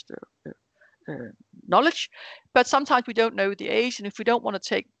knowledge. But sometimes we don't know the age, and if we don't want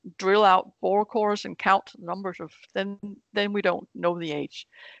to drill out bore cores and count the numbers of, then we don't know the age.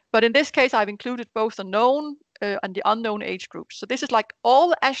 But in this case, I've included both the known and the unknown age groups. So this is like all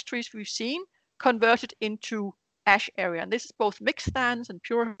the ash trees we've seen converted into ash area, and this is both mixed stands and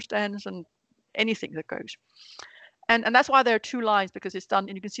pure stands and anything that goes, and that's why there are two lines, because it's done,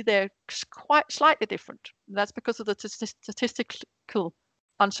 and you can see they're quite slightly different. And that's because of the statistical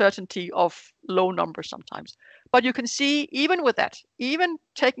uncertainty of low numbers sometimes. But you can see, even with that, even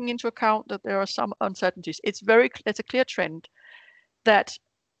taking into account that there are some uncertainties, it's a clear trend that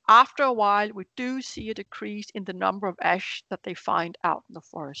after a while we do see a decrease in the number of ash that they find out in the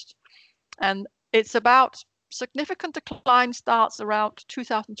forest, and it's about significant decline starts around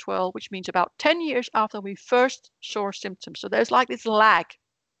 2012, which means about 10 years after we first saw symptoms. So there's like this lag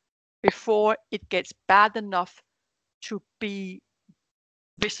before it gets bad enough to be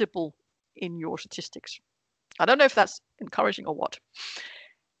visible in your statistics. I don't know if that's encouraging or what.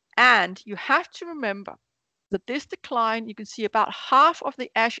 And you have to remember that this decline, you can see about half of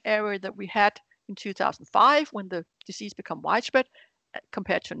the ash area that we had in 2005 when the disease became widespread,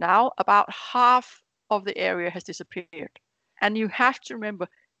 compared to now, about half of the area has disappeared. And you have to remember,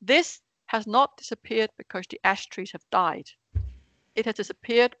 this has not disappeared because the ash trees have died. It has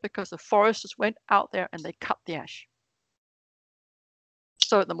disappeared because the foresters went out there and they cut the ash.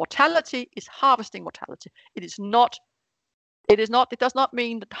 So the mortality is harvesting mortality. It does not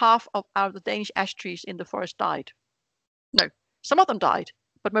mean that half of the Danish ash trees in the forest died. No, some of them died,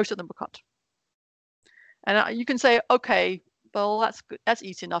 but most of them were cut. And you can say, okay, well, that's good. That's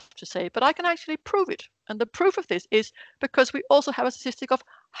easy enough to say, but I can actually prove it. And the proof of this is because we also have a statistic of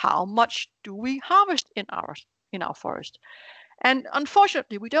how much do we harvest in our forest. And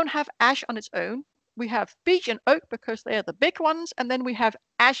unfortunately, we don't have ash on its own. We have beech and oak because they are the big ones, and then we have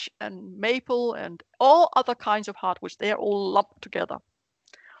ash and maple and all other kinds of hardwoods. They are all lumped together.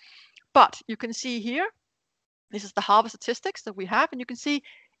 But you can see here, this is the harvest statistics that we have, and you can see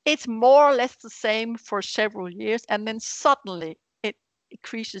it's more or less the same for several years, and then suddenly it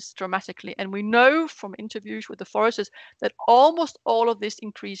increases dramatically. And we know from interviews with the foresters that almost all of this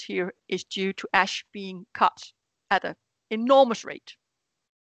increase here is due to ash being cut at a enormous rate.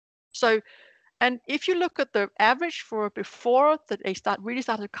 So, and if you look at the average for before that they really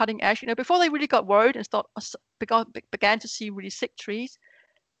started cutting ash, before they really got worried and began to see really sick trees,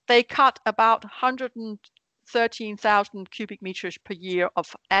 they cut about 113,000 cubic meters per year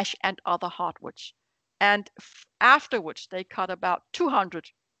of ash and other hardwoods. And afterwards, they cut about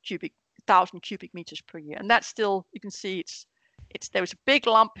 200,000 cubic meters per year. And that's still, you can see there was a big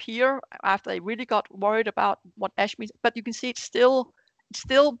lump here after they really got worried about what ash means. But you can see it's still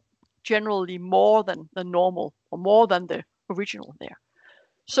generally more than the normal, or more than the original there.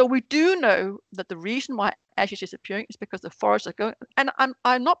 So we do know that the reason why ash is disappearing is because the forests are going, and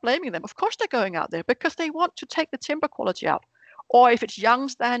I'm not blaming them. Of course they're going out there because they want to take the timber quality out. Or if it's young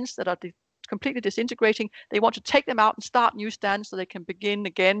stands that are completely disintegrating, they want to take them out and start new stands so they can begin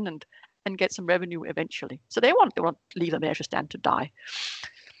again and get some revenue eventually. So they want to leave them there to stand to die.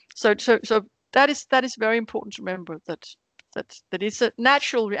 So that is very important to remember, that it's a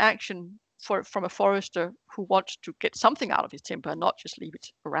natural reaction from a forester who wants to get something out of his timber and not just leave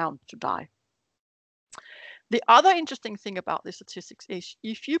it around to die. The other interesting thing about the statistics is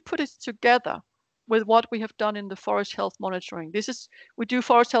if you put it together with what we have done in the forest health monitoring. We do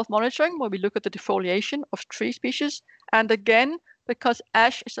forest health monitoring where we look at the defoliation of tree species. And again, because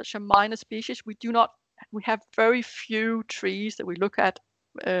ash is such a minor species, we have very few trees that we look at.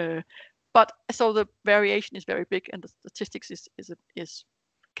 But so the variation is very big, and the statistics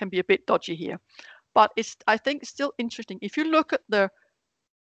can be a bit dodgy here. But I think it's still interesting. If you look at the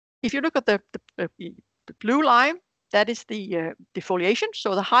blue line, that is the defoliation.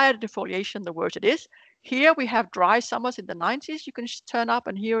 So the higher the defoliation, the worse it is. Here we have dry summers in the 90s. You can just turn up,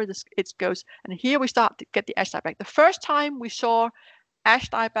 and here it goes. And here we start to get the ash dieback. The first time we saw ash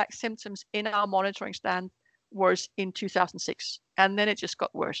dieback symptoms in our monitoring stand was in 2006, and then it just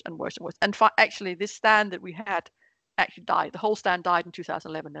got worse and worse and worse. And actually, this stand that we had actually died. The whole stand died in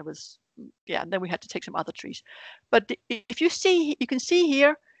 2011. And then we had to take some other trees. But if you can see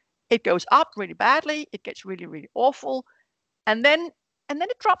here, it goes up really badly. It gets really, really awful, and then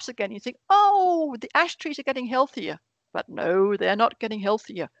it drops again. You think, oh, the ash trees are getting healthier, but no, they're not getting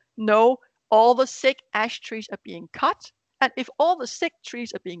healthier. No, all the sick ash trees are being cut. And if all the sick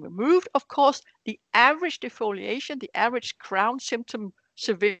trees are being removed, of course, the average defoliation, the average crown symptom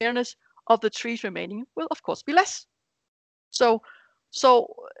severeness of the trees remaining will, of course, be less. So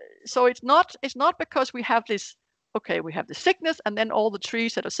it's not because we have this, we have the sickness and then all the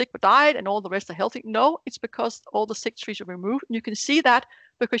trees that are sick but died and all the rest are healthy. No, it's because all the sick trees are removed. And you can see that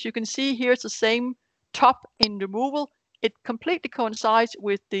because you can see here it's the same top in removal. It completely coincides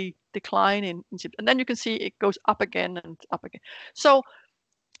with the decline in symptoms. And then you can see it goes up again and up again. So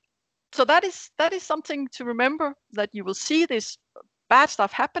that is something to remember, that you will see this bad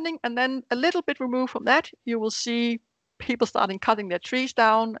stuff happening, and then a little bit removed from that, you will see people starting cutting their trees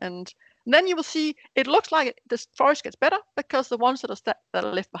down, and then you will see it looks like the forest gets better because the ones that are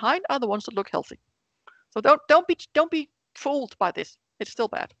left behind are the ones that look healthy. So don't be fooled by this. It's still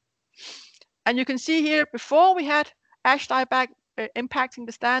bad. And you can see here before we had ash dieback impacting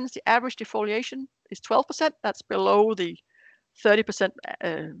the stands, the average defoliation is 12%. That's below the 30%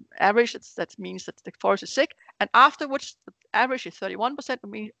 average. That means that the forest is sick. And afterwards, the average is 31%. I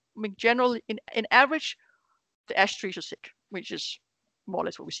mean generally, in average, the ash trees are sick, which is more or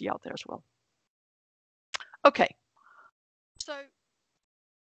less what we see out there as well. Okay, so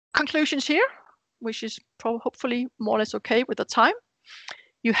conclusions here, which is hopefully more or less okay with the time.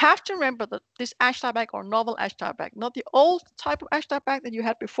 You have to remember that this ash dieback or novel ash dieback, not the old type of ash dieback that you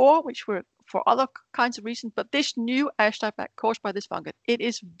had before, which were for other kinds of reasons, but this new ash dieback caused by this fungus, it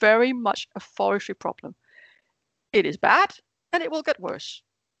is very much a forestry problem. It is bad and it will get worse.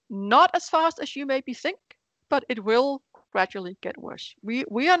 Not as fast as you maybe think, but it will gradually get worse.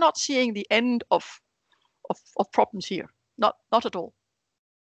 We are not seeing the end of problems here, not at all.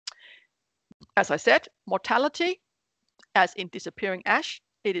 As I said, mortality, as in disappearing ash,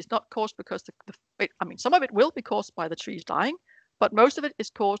 it is not caused because some of it will be caused by the trees dying, but most of it is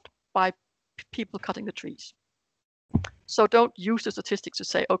caused by people cutting the trees. So don't use the statistics to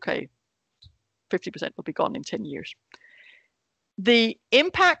say, okay, 50% will be gone in 10 years. The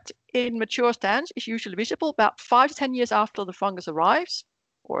impact in mature stands is usually visible about 5 to 10 years after the fungus arrives,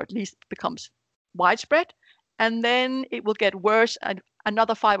 or at least becomes widespread, and then it will get worse and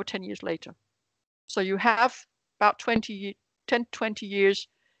another 5 or 10 years later. So you have about 10 to 20 years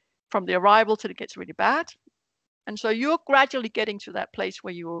from the arrival till it gets really bad. And so you're gradually getting to that place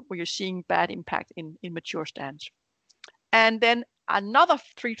where you're seeing bad impact in mature stands. And then another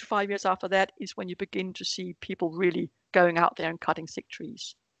 3 to 5 years after that is when you begin to see people really going out there and cutting sick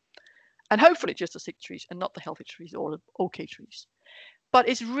trees. And hopefully just the sick trees and not the healthy trees or the okay trees. But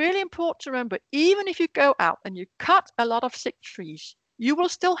it's really important to remember, even if you go out and you cut a lot of sick trees, you will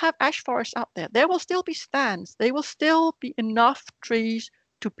still have ash forests out there. There will still be stands. There will still be enough trees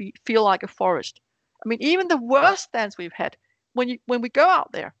to feel like a forest. I mean, even the worst stands we've had, when we go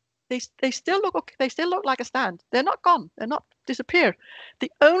out there, they still look okay. They still look like a stand. They're not gone. They're not disappeared.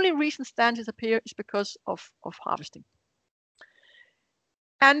 The only reason stands disappear is because of harvesting.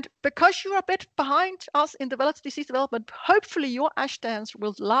 And because you're a bit behind us in disease development, hopefully your ash stands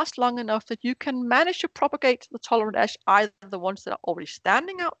will last long enough that you can manage to propagate the tolerant ash, either the ones that are already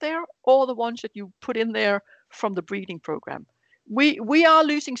standing out there or the ones that you put in there from the breeding program. We are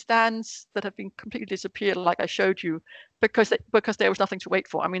losing stands that have been completely disappeared, like I showed you, because there was nothing to wait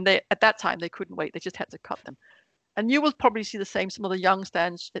for. I mean, at that time they couldn't wait; they just had to cut them. And you will probably see the same. Some of the young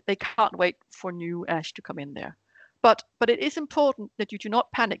stands, they can't wait for new ash to come in there. But it is important that you do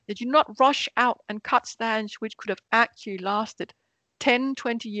not panic, that you do not rush out and cut stands which could have actually lasted 10,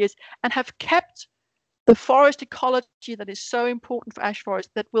 20 years and have kept the forest ecology that is so important for ash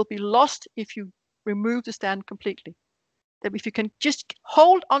forest that will be lost if you remove the stand completely. That if you can just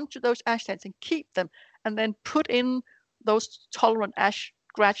hold on to those ash stands and keep them and then put in those tolerant ash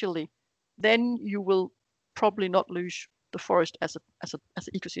gradually, then you will probably not lose the forest as an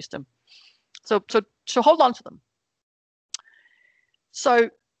ecosystem. So hold on to them. So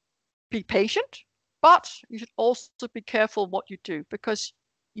be patient, but you should also be careful what you do, because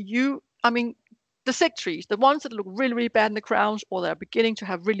the sick trees, the ones that look really, really bad in the crowns, or they're beginning to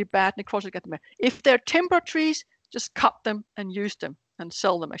have really bad necrosis, if they're timber trees, just cut them and use them and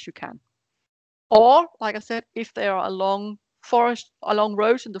sell them as you can. Or, like I said, if they are along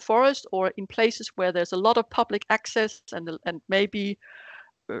roads in the forest, or in places where there's a lot of public access and maybe,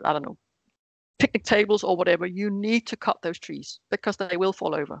 I don't know, picnic tables or whatever, you need to cut those trees, because they will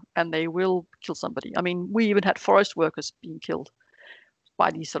fall over and they will kill somebody. I mean, we even had forest workers being killed by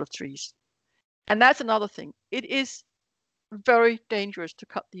these sort of trees. And that's another thing. It is very dangerous to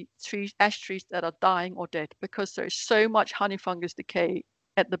cut the ash trees that are dying or dead, because there is so much honey fungus decay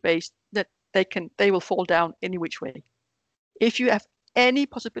at the base that they will fall down any which way. If you have any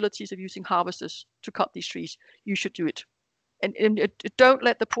possibilities of using harvesters to cut these trees, you should do it. And don't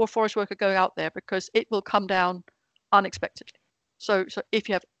let the poor forest worker go out there, because it will come down unexpectedly. So if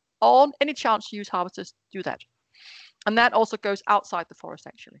you have any chance to use harvesters, do that. And that also goes outside the forest,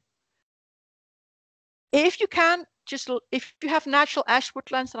 actually. If you can, if you have natural ash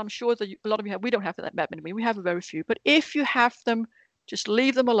woodlands, and I'm sure that a lot of you have, we don't have that many, we have very few, but if you have them, just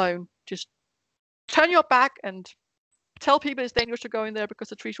leave them alone. Just turn your back and tell people it's dangerous to go in there because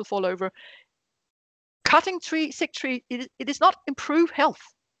the trees will fall over. Cutting sick tree, it does not improve health.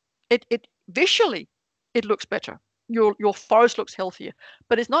 It visually, it looks better. Your forest looks healthier,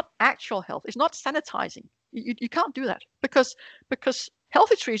 but it's not actual health. It's not sanitizing. You can't do that, because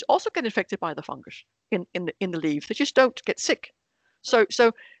healthy trees also get infected by the fungus in the leaves. They just don't get sick. So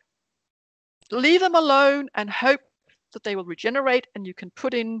leave them alone and hope that they will regenerate, and you can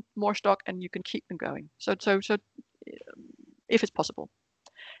put in more stock and you can keep them going. So if it's possible.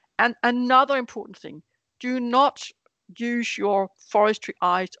 And another important thing, do not use your forestry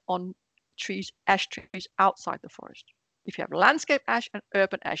eyes on ash trees outside the forest. If you have landscape ash and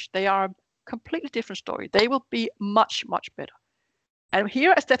urban ash, they are a completely different story. They will be much, much better. And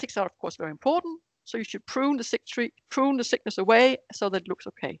here aesthetics are of course very important. So you should prune the sick tree, prune the sickness away so that it looks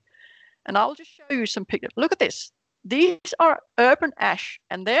okay. And I'll just show you some pictures. Look at this. These are urban ash,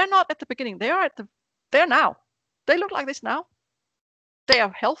 and they're not at the beginning. They're now. They look like this now. They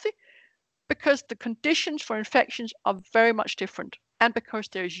are healthy because the conditions for infections are very much different, and because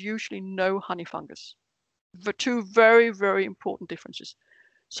there is usually no honey fungus. The two very, very important differences.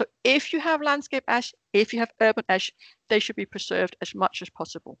 So if you have landscape ash, if you have urban ash, they should be preserved as much as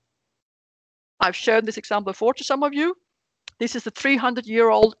possible. I've shown this example before to some of you. This is the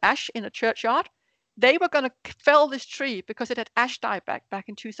 300-year-old ash in a churchyard. They were going to fell this tree because it had Ash Dieback back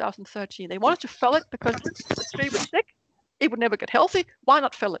in 2013. They wanted to fell it because the tree was sick. It would never get healthy. Why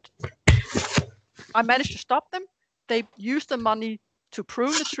not fell it? I managed to stop them. They used the money to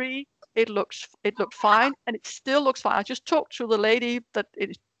prune the tree. It looked fine, and it still looks fine. I just talked to the lady that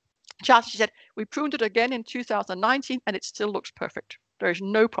she said, we pruned it again in 2019, and it still looks perfect. There is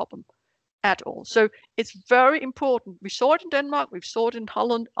no problem at all. So it's very important. We saw it in Denmark. We've saw it in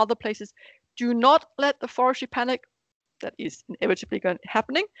Holland, other places. Do not let the forestry panic that is inevitably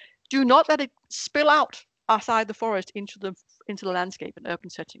happening. Do not let it spill out outside the forest into the landscape and urban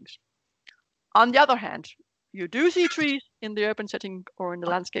settings. On the other hand, you do see trees in the urban setting or in the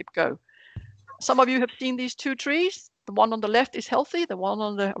landscape go. Some of you have seen these two trees. The one on the left is healthy. The one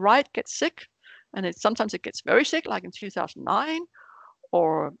on the right gets sick, and sometimes it gets very sick, like in 2009,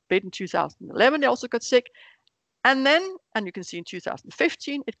 or a bit in 2011. They also got sick, and you can see in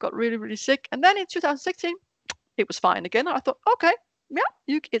 2015 it got really, really sick, and then in 2016 it was fine again. I thought, okay,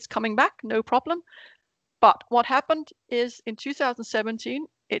 yeah, it's coming back, no problem. But what happened is in 2017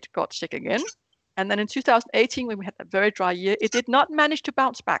 it got sick again, and then in 2018, when we had a very dry year, it did not manage to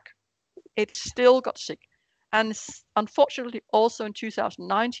bounce back. It still got sick. And unfortunately, also in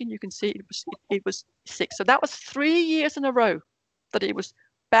 2019, you can see it was sick. So that was 3 years in a row that it was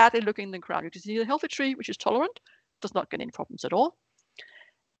badly looking in the crown. You can see the healthy tree, which is tolerant, does not get any problems at all.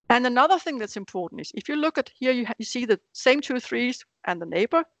 And another thing that's important is, if you look at here, you see the same 2 trees and the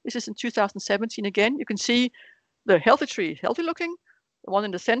neighbor. This is in 2017 again. You can see the healthy tree is healthy looking. The one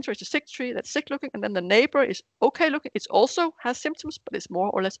in the center is a sick tree that's sick looking. And then the neighbor is okay looking. It also has symptoms, but it's more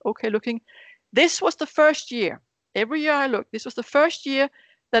or less okay looking. This was the first year. Every year I looked, this was the first year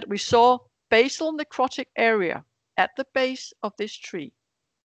that we saw basal necrotic area at the base of this tree,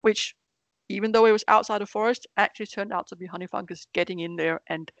 which, even though it was outside of forest, actually turned out to be honey fungus getting in there.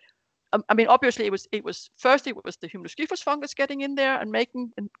 And I mean, obviously it was the Humuloscyphus fungus getting in there and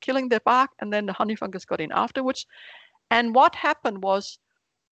killing the bark, and then the honey fungus got in afterwards. And what happened was,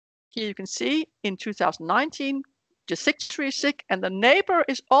 here you can see in 2019, the sick tree is sick, and the neighbor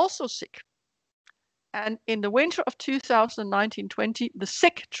is also sick. And in the winter of 2019-20, the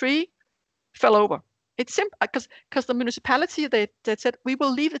sick tree fell over. It's simple, because the municipality, they said, we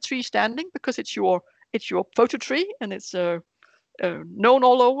will leave the tree standing because it's your photo tree, and it's known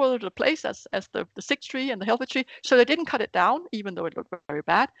all over the place as the sick tree and the healthy tree. So they didn't cut it down, even though it looked very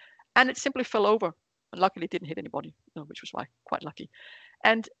bad, and it simply fell over. And luckily, it didn't hit anybody, which was quite lucky.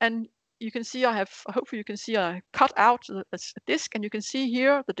 And you can see hopefully you can see I cut out a disc, and you can see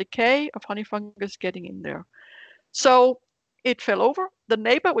here the decay of honey fungus getting in there. So it fell over. The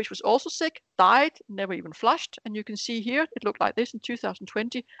neighbor, which was also sick, died, never even flushed. And you can see here, it looked like this in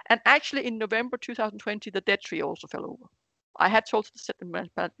 2020. And actually in November 2020, the dead tree also fell over. I had told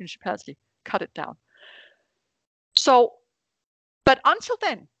the municipality, cut it down. So, but until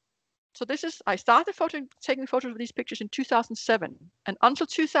then, so I started taking photos of these pictures in 2007. And until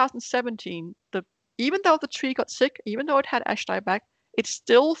 2017, even though the tree got sick, even though it had Ash Dieback, it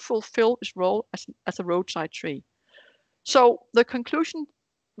still fulfilled its role as a roadside tree. So the conclusion,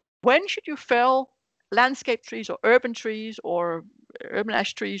 when should you fell landscape trees or urban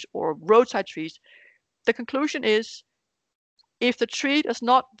ash trees or roadside trees? The conclusion is, if the tree does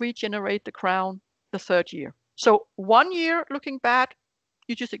not regenerate the crown the 3rd year. So 1 year looking bad,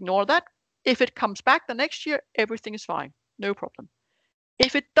 you just ignore that. If it comes back the next year, everything is fine, no problem.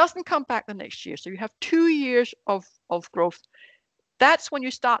 If it doesn't come back the next year, so you have 2 years of growth, that's when you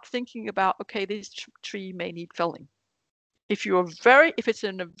start thinking about, okay, this tree may need felling. If it's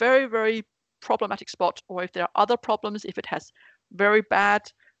in a very, very problematic spot, or if there are other problems, if it has very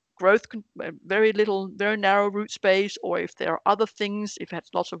bad growth, very narrow root space, or if there are other things, if it has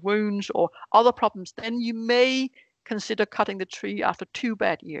lots of wounds or other problems, then you may consider cutting the tree after 2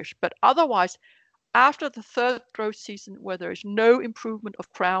 bad years. But otherwise, after the 3rd growth season, where there is no improvement of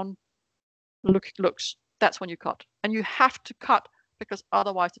crown looks, that's when you cut. And you have to cut, because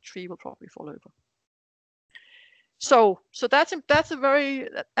otherwise the tree will probably fall over. So that's a very,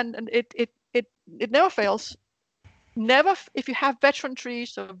 and it never fails. Never, if you have veteran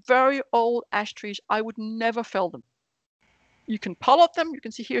trees, so very old ash trees, I would never fell them. You can pollard them. You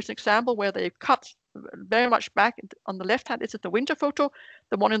can see here's an example where they cut very much back. On the left hand, this is the winter photo.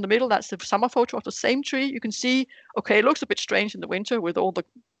 The one in the middle, that's the summer photo of the same tree. You can see, okay, it looks a bit strange in the winter with all the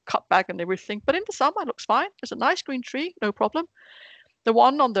cut back and everything, but in the summer it looks fine. It's a nice green tree, no problem. The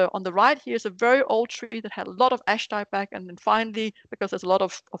one on the right here is a very old tree that had a lot of Ash Dieback, and then finally, because there's a lot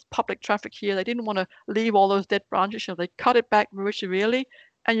of public traffic here, they didn't want to leave all those dead branches, so they cut it back very severely.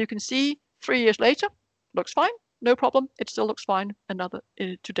 And you can see 3 years later, looks fine, no problem. It still looks fine.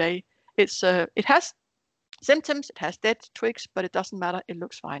 Today, it has symptoms, it has dead twigs, but it doesn't matter. It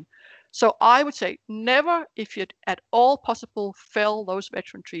looks fine. So I would say never, if you at all possible, fell those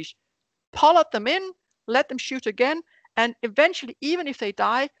veteran trees. Pollard them in, let them shoot again. And eventually, even if they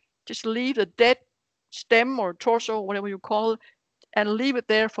die, just leave the dead stem or torso, or whatever you call it, and leave it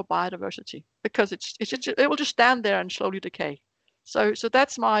there for biodiversity, because it will just stand there and slowly decay. So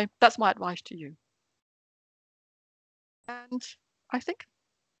that's my advice to you. And I think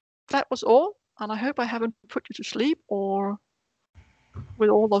that was all. And I hope I haven't put you to sleep or with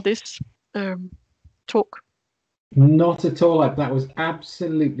all of this talk. Not at all. That was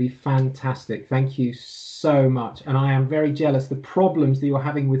absolutely fantastic. Thank you so much. And I am very jealous the problems that you're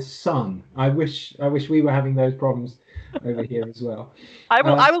having with sun. I wish we were having those problems over here as well. I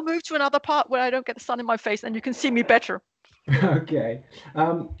will move to another part where I don't get the sun in my face and you can see me better. Okay.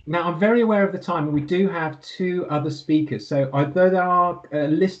 Now I'm very aware of the time, and we do have 2 other speakers. So although there are a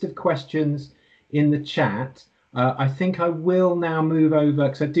list of questions in the chat, I think I will now move over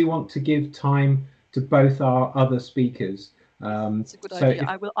because I do want to give time to both our other speakers. That's a good idea.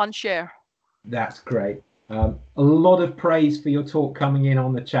 I will unshare. That's great. A lot of praise for your talk coming in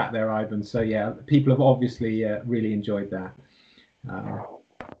on the chat there, Iben. So yeah, people have obviously really enjoyed that.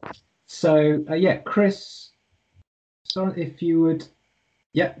 Yeah, Chris, sorry if you would.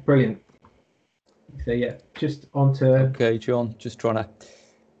 Yeah, brilliant. So yeah, just onto. Okay, John, just trying to.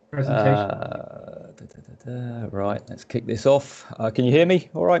 Presentation. Right, let's kick this off. Can you hear me?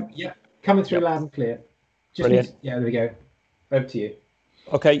 All right. Yeah, coming through loud and clear. Brilliant. Yeah, there we go. Over to you.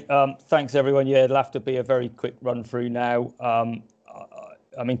 Okay, thanks everyone. Yeah, it'll have to be a very quick run through now.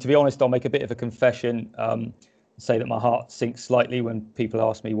 I mean, to be honest, I'll make a bit of a confession, say that my heart sinks slightly when people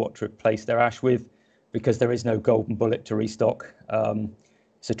ask me what to replace their ash with, because there is no golden bullet to restock.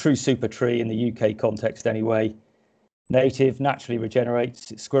 It's a true super tree in the UK context anyway. Native, naturally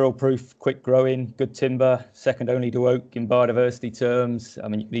regenerates, it's squirrel proof, quick growing, good timber, second only to oak in biodiversity terms. I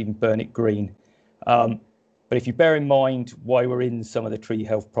mean, you can even burn it green. But if you bear in mind why we're in some of the tree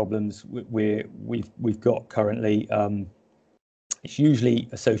health problems we've got currently, it's usually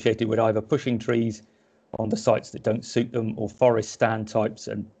associated with either pushing trees on the sites that don't suit them, or forest stand types,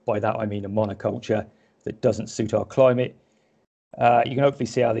 and by that I mean a monoculture that doesn't suit our climate. You can hopefully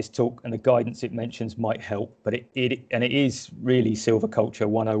see how this talk and the guidance it mentions might help, but it is really silviculture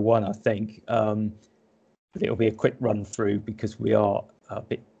 101, I think. But it'll be a quick run through because we are a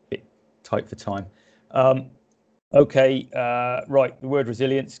bit tight for time. Okay, right, the word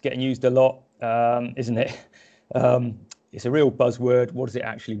resilience getting used a lot, isn't it? It's a real buzzword. What does it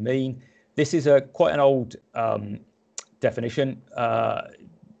actually mean? This is quite an old definition about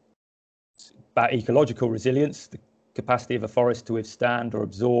ecological resilience, the capacity of a forest to withstand or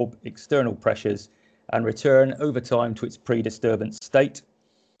absorb external pressures and return over time to its pre-disturbance state.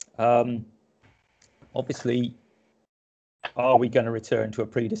 Obviously, are we going to return to a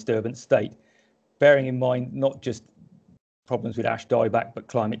pre-disturbance state? Bearing in mind not just problems with ash dieback, but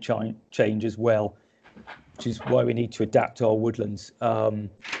climate change as well, which is why we need to adapt our woodlands. And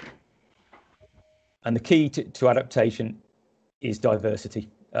the key to adaptation is diversity.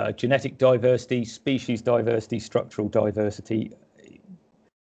 Genetic diversity, species diversity, structural diversity.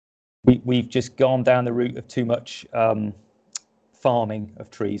 We've just gone down the route of too much farming of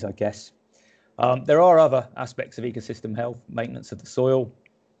trees, I guess. There are other aspects of ecosystem health: maintenance of the soil,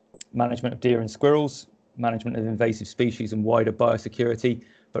 management of deer and squirrels, management of invasive species, and wider biosecurity.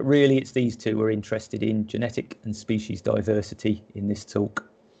 But really, it's these 2 we're interested in: genetic and species diversity in this talk.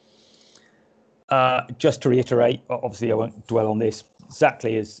 Just to reiterate, obviously I won't dwell on this,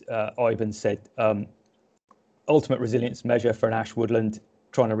 exactly as Iben said, ultimate resilience measure for an ash woodland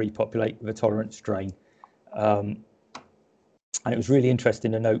trying to repopulate with a tolerant strain. And it was really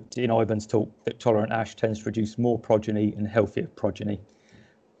interesting to note in Iben's talk that tolerant ash tends to produce more progeny and healthier progeny.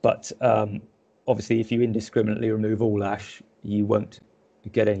 But obviously, if you indiscriminately remove all ash, you won't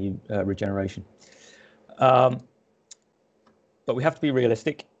get any regeneration. But we have to be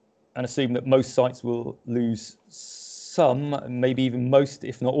realistic and assume that most sites will lose some, maybe even most,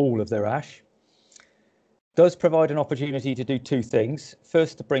 if not all, of their ash. Does provide an opportunity to do 2 things.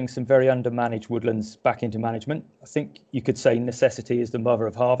 First, to bring some very undermanaged woodlands back into management. I think you could say necessity is the mother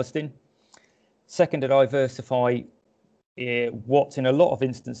of harvesting. Second, to diversify what in a lot of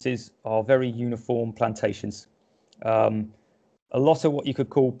instances are very uniform plantations. A lot of what you could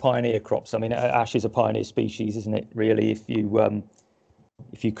call pioneer crops. I mean, ash is a pioneer species, isn't it? Really,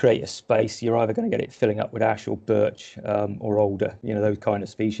 if you create a space, you're either going to get it filling up with ash or birch or alder, those kind of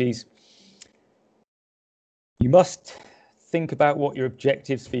species. You must think about what your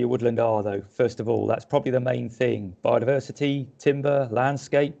objectives for your woodland are, though. First of all, that's probably the main thing: biodiversity, timber,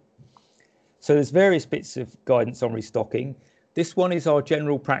 landscape. So there's various bits of guidance on restocking. This one is our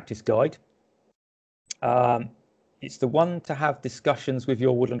general practice guide. It's the one to have discussions with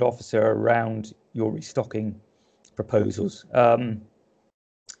your woodland officer around your restocking proposals.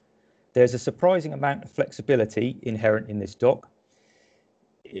 There's a surprising amount of flexibility inherent in this doc,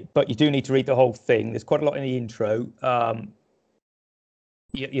 but you do need to read the whole thing. There's quite a lot in the intro.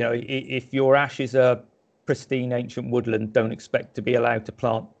 If your ash is a pristine ancient woodland, don't expect to be allowed to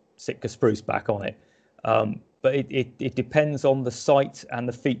plant Sitka spruce back on it. But it depends on the site and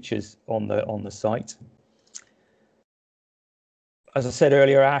the features on the site. As I said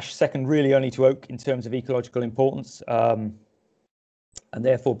earlier, ash second really only to oak in terms of ecological importance. and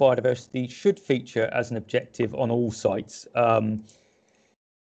therefore biodiversity should feature as an objective on all sites.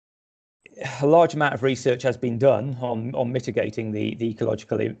 A large amount of research has been done on mitigating the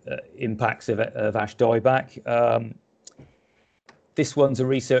ecological impacts of Ash Dieback. This one's a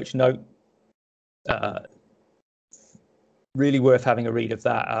research note, really worth having a read of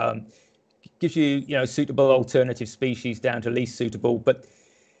that. Gives you, suitable alternative species down to least suitable, but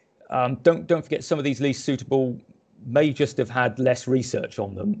don't forget some of these least suitable may just have had less research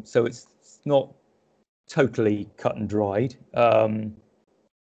on them, so it's not totally cut and dried.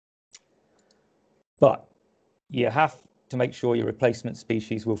 But you have to make sure your replacement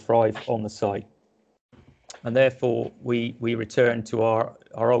species will thrive on the site. And therefore, we return to our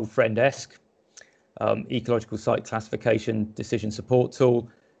old friend ESC, Ecological Site Classification Decision Support Tool,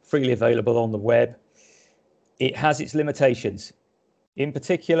 freely available on the web. It has its limitations. In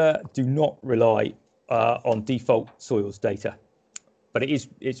particular, do not rely on default soils data, but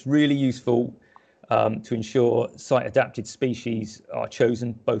it's really useful to ensure site-adapted species are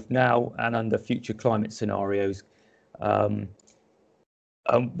chosen both now and under future climate scenarios.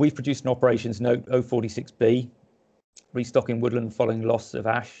 We've produced an operations note 046B, restocking woodland following loss of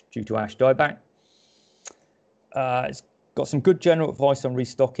ash due to Ash Dieback. It's got some good general advice on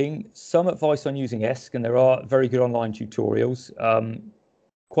restocking, some advice on using ESC, and there are very good online tutorials.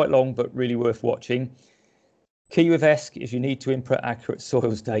 Quite long, but really worth watching. Key with ESC is you need to input accurate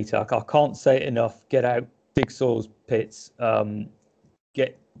soils data. I can't say it enough. Get out, dig soils pits,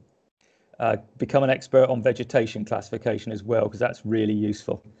 become an expert on vegetation classification as well, because that's really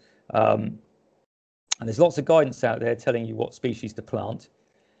useful. And there's lots of guidance out there telling you what species to plant.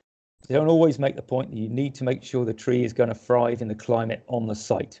 They don't always make the point that you need to make sure the tree is going to thrive in the climate on the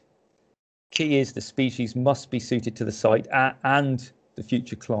site. Key is the species must be suited to the site and the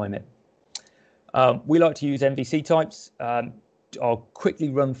future climate. We like to use MVC types. I'll quickly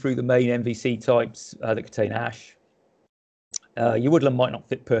run through the main MVC types that contain ash. Your woodland might not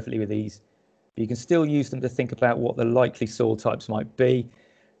fit perfectly with these, but you can still use them to think about what the likely soil types might be.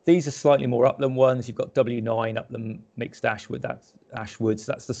 These are slightly more upland ones. You've got W9 upland mixed ashwood. That's ashwoods.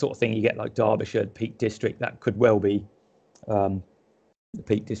 That's the sort of thing you get like Derbyshire, Peak District. That could well be the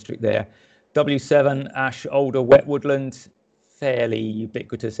Peak District there. W7 ash older wet woodland, fairly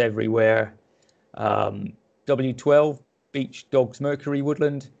ubiquitous everywhere. W12 beech dogs mercury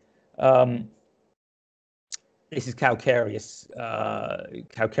woodland. This is calcareous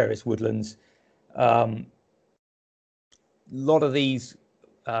woodlands. A lot of these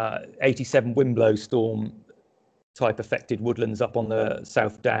 87 windblow storm type affected woodlands up on the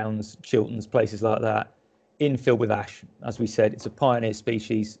South Downs, Chilterns, places like that, infill with ash. As we said, it's a pioneer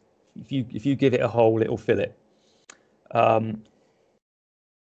species. If you give it a hole, it'll fill it.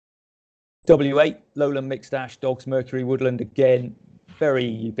 W8 lowland mixed ash dogs mercury woodland, again very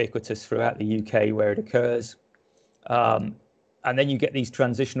ubiquitous throughout the UK where it occurs. And then you get these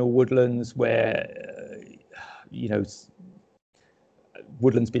transitional woodlands where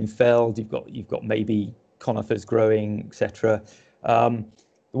woodland's been felled. You've got maybe conifers growing, etc. The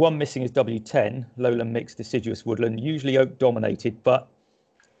one missing is W10 lowland mixed deciduous woodland, usually oak dominated, but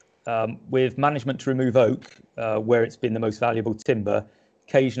with management to remove oak where it's been the most valuable timber,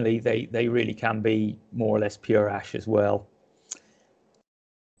 occasionally they really can be more or less pure ash as well.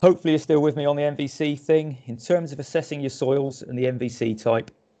 Hopefully you're still with me on the MVC thing. In terms of assessing your soils and the MVC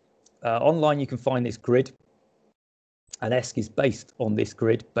type, online you can find this grid, and ESC is based on this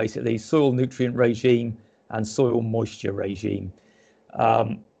grid, basically soil nutrient regime and soil moisture regime.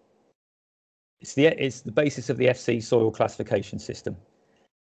 It's the basis of the FC soil classification system.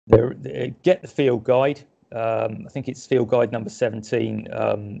 Get the field guide. I think it's field guide number 17,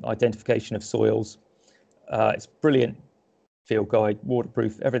 identification of soils. It's brilliant field guide,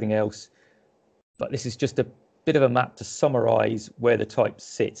 waterproof, everything else. But this is just a bit of a map to summarize where the types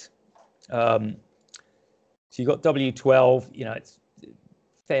sit. So you've got W12, it's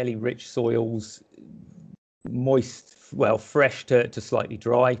fairly rich soils, moist, well, fresh to slightly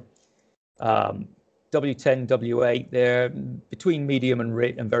dry. W10, W8, they're between medium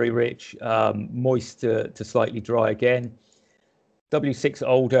and very rich, moist to slightly dry again. W6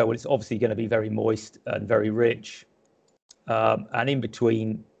 older, well, it's obviously going to be very moist and very rich. And in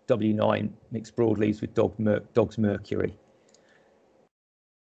between, W9 mixed broadleaves with dog's mercury.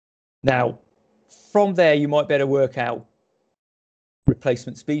 Now, from there, you might better work out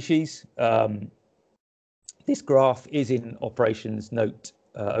replacement species. This graph is in operations note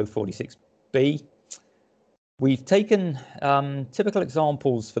 046B. We've taken typical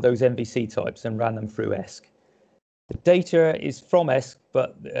examples for those MVC types and ran them through ESC. The data is from ESC,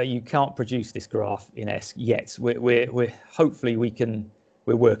 but you can't produce this graph in ESC yet. We're hopefully we're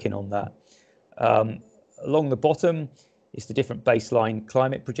working on that. Along the bottom is the different baseline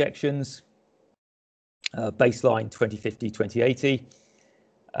climate projections. Baseline 2050, 2080.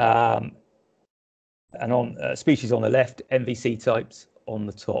 And on species on the left, MVC types on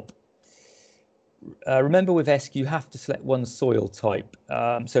the top. Remember with ESC, you have to select one soil type.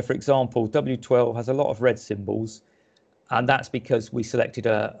 So for example, W12 has a lot of red symbols, and that's because we selected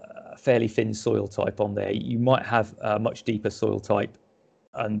a fairly thin soil type on there. You might have a much deeper soil type,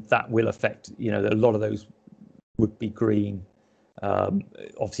 and that will affect, you know, a lot of those would be green.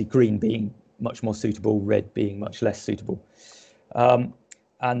 Obviously green being much more suitable, red being much less suitable.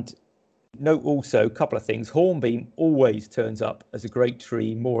 And note also a couple of things. Hornbeam always turns up as a great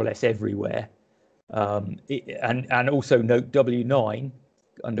tree more or less everywhere. And also note W9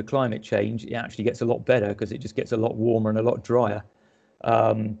 under climate change, it actually gets a lot better because it just gets a lot warmer and a lot drier.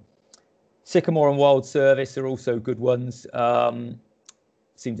 Sycamore and Wild Service are also good ones.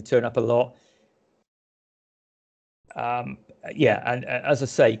 Seem to turn up a lot. Yeah, and as I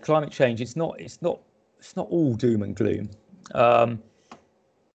say, climate change, it's not all doom and gloom. A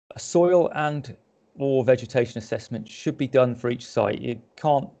soil and or vegetation assessment should be done for each site. You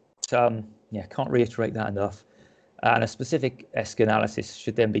can't reiterate that enough. And a specific ESC analysis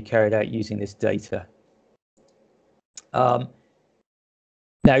should then be carried out using this data. Now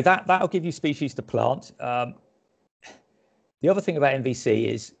that'll give you species to plant. The other thing about MVC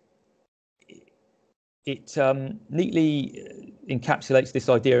is it neatly encapsulates this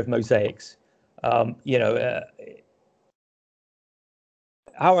idea of mosaics. You know,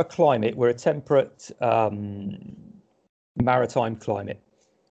 our climate, we're a temperate maritime climate.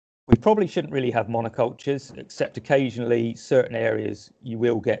 We probably shouldn't really have monocultures, except occasionally certain areas you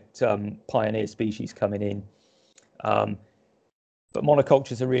will get pioneer species coming in. But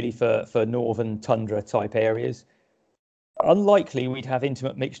monocultures are really for northern tundra type areas. Unlikely we'd have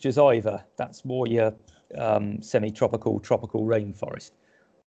intimate mixtures either. That's more your semi-tropical, tropical rainforest.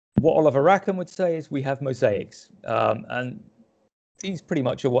 What Oliver Rackham would say is we have mosaics, and these pretty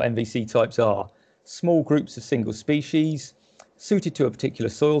much are what MVC types are. Small groups of single species, suited to a particular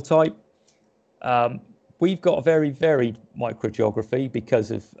soil type. We've got a very varied microgeography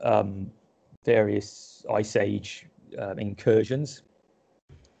because of various ice age incursions.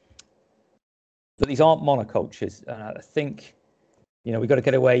 But these aren't monocultures. I think, you know, we've got to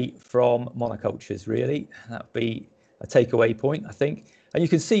get away from monocultures, really. That would be a takeaway point, I think. And you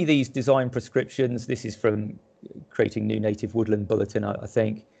can see these design prescriptions. This is from Creating New Native Woodland Bulletin, I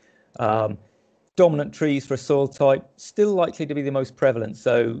think. Dominant trees for a soil type, still likely to be the most prevalent.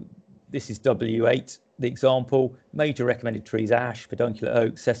 So this is W8, the example. Major recommended trees, ash, peduncular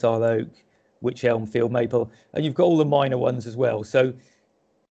oak, sessile oak, wych elm, field maple. And you've got all the minor ones as well. So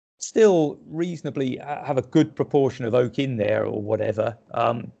still reasonably have a good proportion of oak in there or whatever,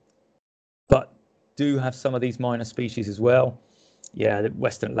 but do have some of these minor species as well. Yeah, the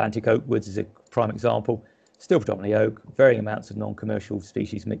Western Atlantic oak woods is a prime example. Still predominantly oak, varying amounts of non-commercial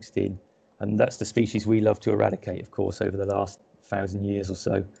species mixed in. And that's the species we love to eradicate, of course, over the last 1,000 years or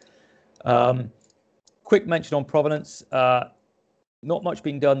so. Quick mention on provenance. Not much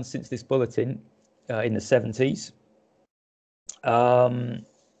been done since this bulletin in the 70s.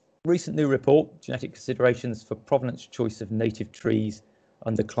 Recent new report, Genetic Considerations for Provenance Choice of Native Trees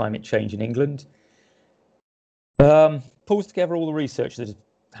Under Climate Change in England. Pulls together all the research that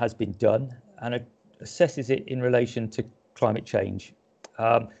has been done and assesses it in relation to climate change.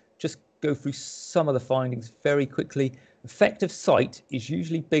 Just go through some of the findings very quickly. Effective site is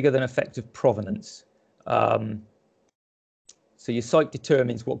usually bigger than effective provenance. So your site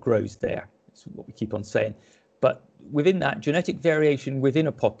determines what grows there. That's what we keep on saying. But within that, genetic variation within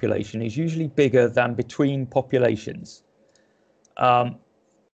a population is usually bigger than between populations.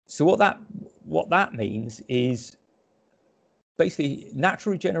 So what that means is basically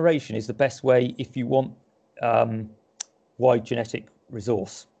natural regeneration is the best way if you want wide genetic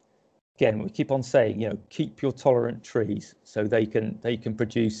resource. Again, we keep on saying, you know, keep your tolerant trees so they can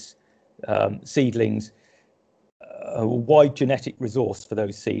produce seedlings, a wide genetic resource for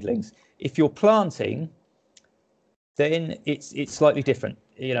those seedlings. If you're planting, then it's slightly different,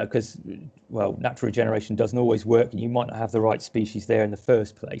 you know, because, well, natural regeneration doesn't always work and you might not have the right species there in the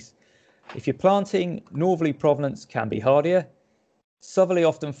first place. If you're planting, northerly provenance can be hardier, southerly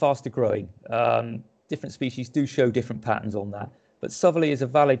often faster growing. Different species do show different patterns on that, but southerly is a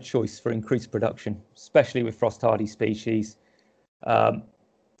valid choice for increased production, especially with frost hardy species.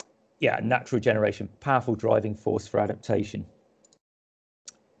 Yeah, natural regeneration, powerful driving force for adaptation.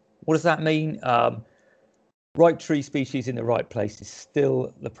 What does that mean? Right tree species in the right place is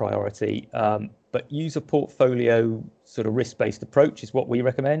still the priority, but use a portfolio sort of risk-based approach is what we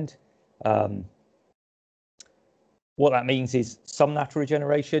recommend. What that means is some natural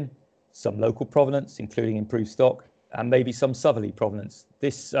regeneration, some local provenance, including improved stock, and maybe some southerly provenance.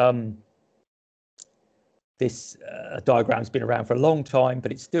 This diagram's been around for a long time,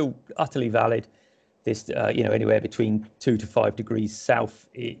 but it's still utterly valid. This, anywhere between 2 to 5 degrees south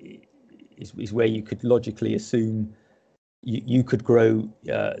is where you could logically assume you could grow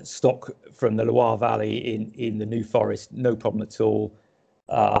stock from the Loire Valley in the New Forest, no problem at all.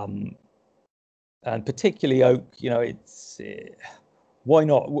 And particularly oak, it's why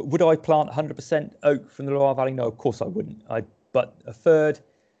not? Would I plant 100% oak from the Loire Valley? No, of course I wouldn't. But a third,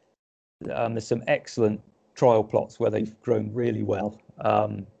 there's some excellent trial plots where they've grown really well.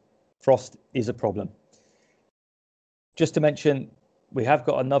 Frost is a problem. Just to mention, we have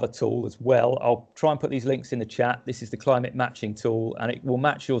got another tool as well. I'll try and put these links in the chat. This is the climate matching tool, and it will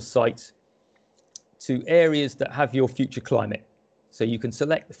match your site to areas that have your future climate. So you can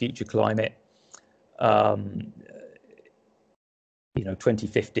select the future climate,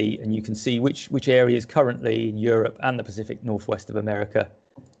 2050, and you can see which areas currently in Europe and the Pacific Northwest of America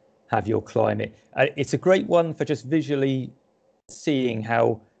have your climate. It's a great one for just visually seeing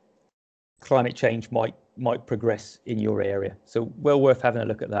how climate change might progress in your area. So well worth having a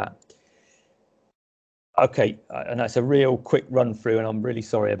look at that. Okay, and that's a real quick run through, and I'm really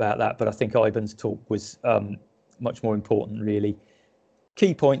sorry about that, but I think Iben's talk was much more important, really.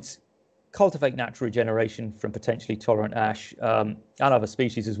 Key points: cultivate natural regeneration from potentially tolerant ash and other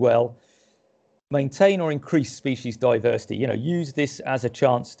species as well. Maintain or increase species diversity. Use this as a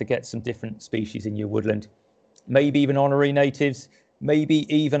chance to get some different species in your woodland, maybe even honorary natives,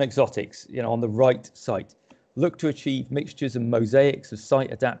 maybe even exotics, on the right site. Look to achieve mixtures and mosaics of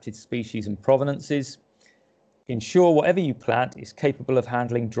site-adapted species and provenances. Ensure whatever you plant is capable of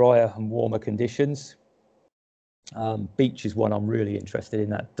handling drier and warmer conditions. Beech is one I'm really interested in.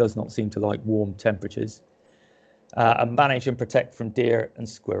 That does not seem to like warm temperatures. And manage and protect from deer and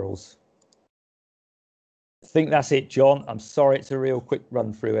squirrels. I think that's it, John. I'm sorry it's a real quick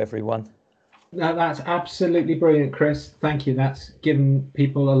run through, everyone. No, that's absolutely brilliant, Chris. Thank you. That's given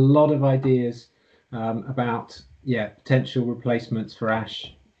people a lot of ideas about potential replacements for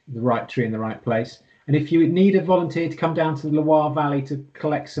ash, the right tree in the right place. And if you need a volunteer to come down to the Loire Valley to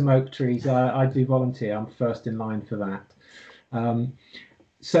collect some oak trees, I do volunteer. I'm first in line for that.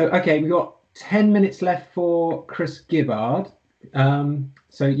 So, okay, we've got 10 minutes left for Chris Gibbard.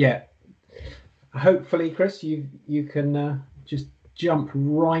 Hopefully, Chris, you can just jump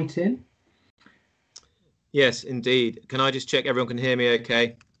right in. Yes, indeed. Can I just check everyone can hear me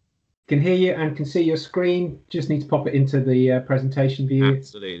okay? Can hear you and can see your screen. Just need to pop it into the presentation view.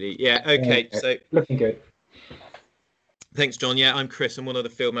 Absolutely. Yeah, okay. So looking good. Thanks, John. Yeah, I'm Chris. I'm one of the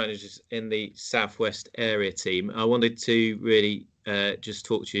field managers in the Southwest area team. I wanted to really just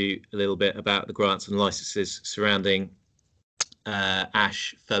talk to you a little bit about the grants and licenses surrounding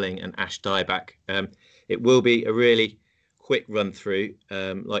ash felling and ash dieback. It will be a really quick run through.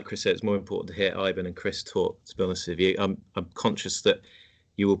 Like Chris said, it's more important to hear Iben and Chris talk, to be honest with you. I'm conscious that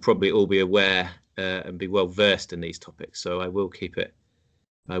you will probably all be aware and be well versed in these topics, so I will keep it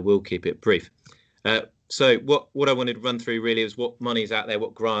brief. So what I wanted to run through really is what money is out there,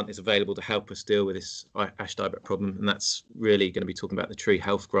 what grant is available to help us deal with this ash dieback problem, and that's really going to be talking about the tree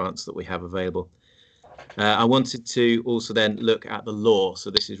health grants that we have available. I wanted to also then look at the law,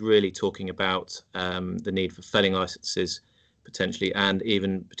 so this is really talking about the need for felling licenses potentially, and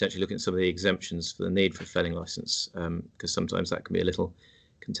even potentially looking at some of the exemptions for the need for felling license, because sometimes that can be a little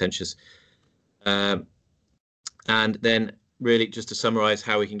contentious. And then really just to summarize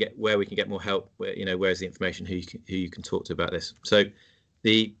how we can get more help, where's the information, who you can talk to about this. So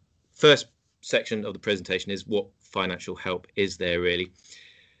the first section of the presentation is what financial help is there really.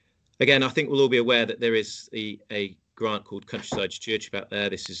 Again, I think we'll all be aware that there is a grant called Countryside Stewardship out there.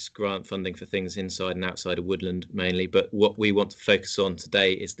 This is grant funding for things inside and outside of woodland mainly, but what we want to focus on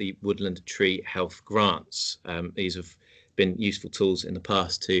today is the woodland tree health grants. These have been useful tools in the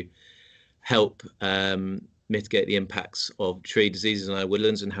past to help mitigate the impacts of tree diseases in our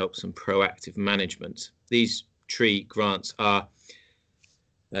woodlands and help some proactive management. These tree grants are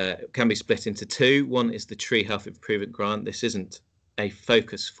can be split into two. One is the Tree Health Improvement Grant. This isn't a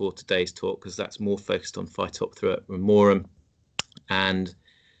focus for today's talk because that's more focused on Phytophthora ramorum and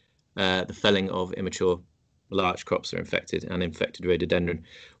the felling of immature larch crops that are infected and infected rhododendron.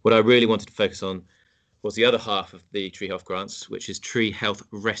 What I really wanted to focus on was the other half of the tree health grants, which is Tree Health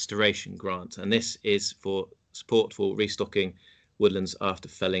Restoration Grant, and this is for support for restocking woodlands after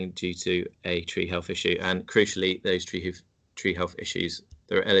felling due to a tree health issue. And crucially, those tree health issues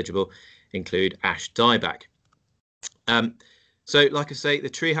that are eligible include Ash Dieback. So like I say, the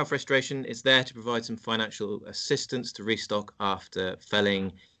tree health restoration is there to provide some financial assistance to restock after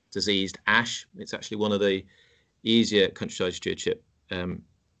felling diseased ash. It's actually one of the easier countryside stewardship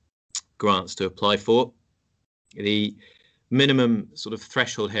grants to apply for. The minimum sort of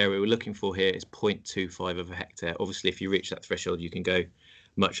threshold area we're looking for here is 0.25 of a hectare. Obviously, if you reach that threshold, you can go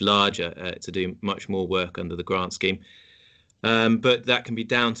much larger to do much more work under the grant scheme. But that can be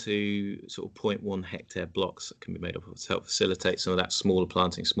down to sort of 0.1 hectare blocks that can be made up to help facilitate some of that smaller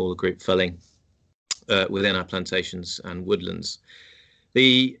planting, smaller group felling within our plantations and woodlands.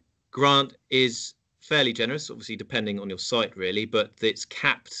 The grant is fairly generous, obviously depending on your site really, but it's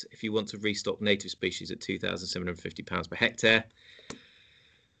capped if you want to restock native species at £2,750 per hectare.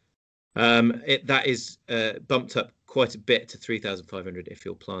 That is bumped up quite a bit to 3,500 if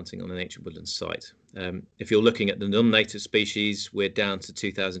you're planting on an ancient woodland site. If you're looking at the non-native species, we're down to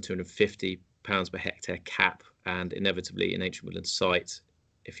 £2,250 per hectare cap, and inevitably an ancient woodland site,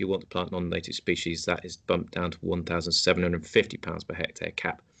 if you want to plant non-native species, that is bumped down to £1,750 per hectare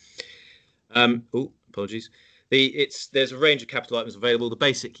cap. Apologies. There's a range of capital items available. The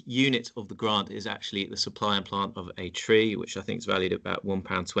basic unit of the grant is actually the supply and plant of a tree, which I think is valued at about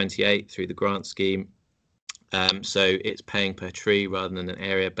 £1.28 through the grant scheme. So it's paying per tree rather than an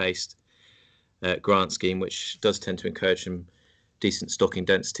area-based grant scheme, which does tend to encourage some decent stocking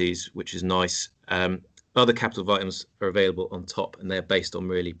densities, which is nice. Other capital items are available on top, and they're based on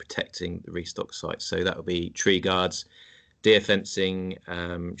really protecting the restock sites. So that would be tree guards, deer fencing,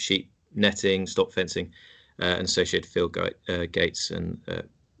 sheep netting, stock fencing, and associated field gates and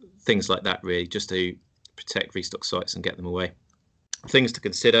things like that, really, just to protect restock sites and get them away. Things to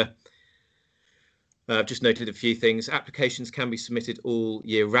consider. I've just noted a few things. Applications can be submitted all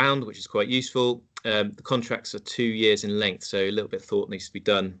year round, which is quite useful. The contracts are 2 years in length, so a little bit of thought needs to be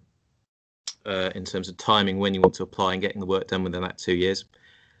done in terms of timing when you want to apply and getting the work done within that 2 years.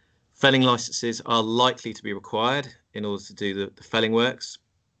 Felling licenses are likely to be required in order to do the felling works.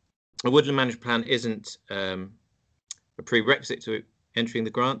 A woodland management plan isn't a prerequisite to entering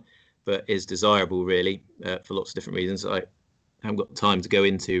the grant, but is desirable really for lots of different reasons I haven't got time to go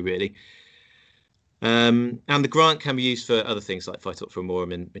into really. And the grant can be used for other things like Phytophthora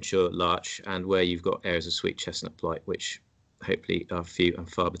morum and mature larch, and where you've got areas of sweet chestnut blight, which hopefully are few and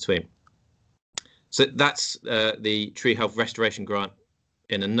far between. So that's the tree health restoration grant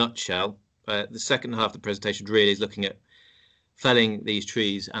in a nutshell. The second half of the presentation really is looking at felling these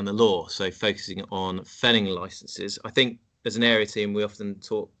trees and the law, so focusing on felling licenses. I think as an area team, we often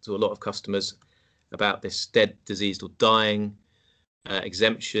talk to a lot of customers about this dead, diseased or dying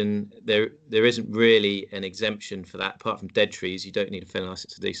exemption. There isn't really an exemption for that. Apart from dead trees, you don't need a felling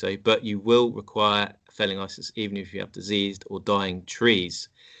license to do so, but you will require a felling license even if you have diseased or dying trees.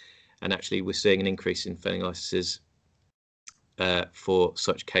 And actually we're seeing an increase in felling licenses for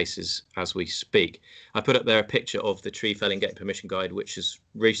such cases as we speak. I put up there a picture of the tree felling getting permission guide, which has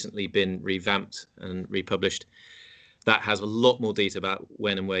recently been revamped and republished. That has a lot more detail about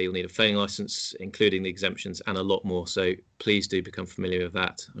when and where you'll need a felling license, including the exemptions and a lot more. So please do become familiar with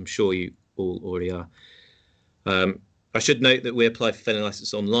that. I'm sure you all already are. I should note that we apply for felling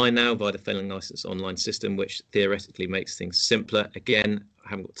license online now via the felling license online system, which theoretically makes things simpler. Again, I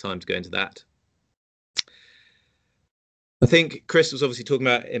haven't got time to go into that. I think Chris was obviously talking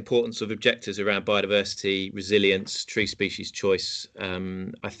about importance of objectives around biodiversity, resilience, tree species choice.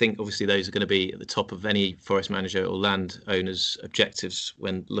 I think obviously those are going to be at the top of any forest manager or land owner's objectives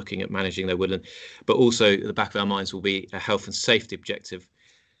when looking at managing their woodland. But also at the back of our minds will be a health and safety objective.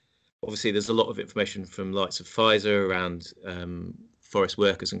 Obviously, there's a lot of information from likes of Pfizer around forest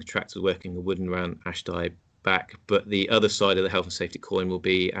workers and contractors working the woodland around Ash Dieback. But the other side of the health and safety coin will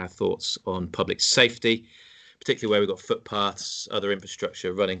be our thoughts on public safety, particularly where we've got footpaths, other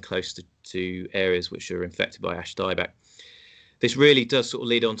infrastructure running close to areas which are infected by Ash Dieback. This really does sort of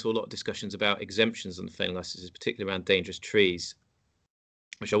lead on to a lot of discussions about exemptions on the felling licenses, particularly around dangerous trees,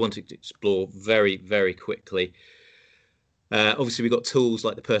 which I wanted to explore very, very quickly. Obviously, we've got tools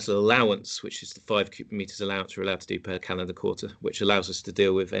like the personal allowance, which is the 5 cubic metres allowance we're allowed to do per calendar quarter, which allows us to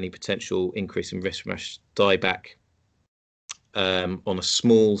deal with any potential increase in risk from Ash Dieback on a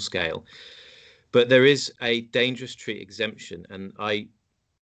small scale. But there is a dangerous tree exemption, and I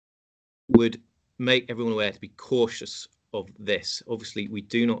would make everyone aware to be cautious of this. Obviously, we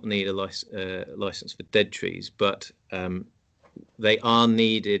do not need a license for dead trees, but they are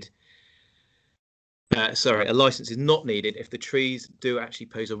needed a license is not needed if the trees do actually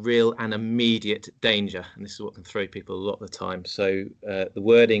pose a real and immediate danger. And this is what can throw people a lot of the time. So the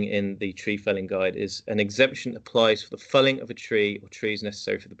wording in the tree felling guide is: an exemption applies for the felling of a tree or trees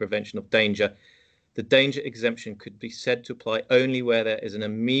necessary for the prevention of danger. The danger exemption could be said to apply only where there is an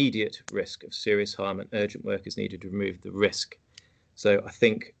immediate risk of serious harm and urgent work is needed to remove the risk. So I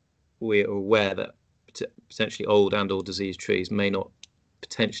think we are aware that potentially old and or diseased trees may not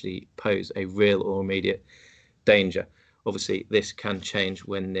potentially pose a real or immediate danger. Obviously, this can change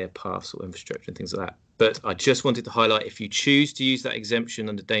when near paths or infrastructure and things like that. But I just wanted to highlight, if you choose to use that exemption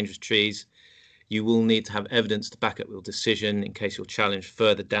under dangerous trees, you will need to have evidence to back up your decision in case you're challenged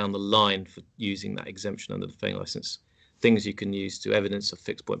further down the line for using that exemption under the felling license. Things you can use to evidence of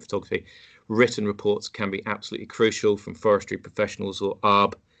fixed point photography. Written reports can be absolutely crucial from forestry professionals or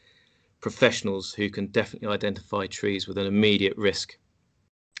ARB professionals who can definitely identify trees with an immediate risk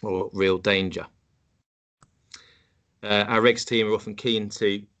or real danger. Our regs team are often keen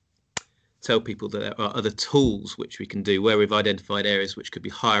to tell people that there are other tools which we can do where we've identified areas which could be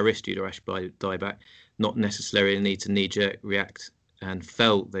higher risk due to ash dieback, not necessarily need to knee-jerk react and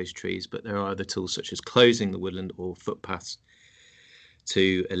fell those trees, but there are other tools such as closing the woodland or footpaths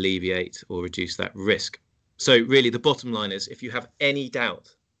to alleviate or reduce that risk. So really the bottom line is, if you have any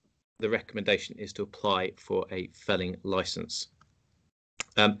doubt, the recommendation is to apply for a felling license.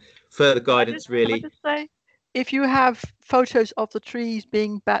 Further guidance, really. If you have photos of the trees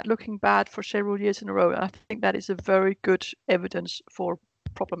being bad, looking bad for several years in a row, I think that is a very good evidence for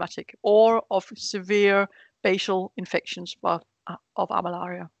problematic or of severe basal infections of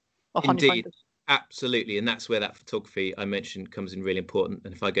malaria or honey Indeed, fungus. Absolutely, and that's where that photography I mentioned comes in really important.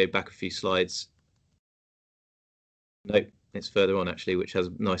 And if I go back a few slides, no, it's further on actually, which has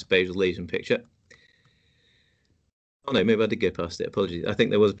a nice basal lesion picture. Oh no, maybe I did go past it. Apologies. I think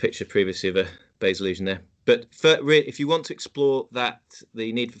there was a picture previously of a basal lesion there. But if you want to explore the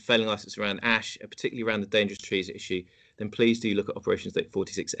need for felling license around ash, particularly around the dangerous trees issue, then please do look at Operations Note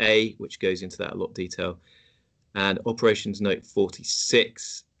 46A, which goes into that a lot of detail. And Operations Note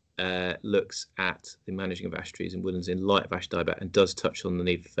 46 looks at the managing of ash trees and woodlands in light of ash dieback and does touch on the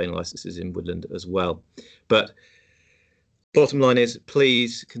need for felling licenses in woodland as well. But bottom line is,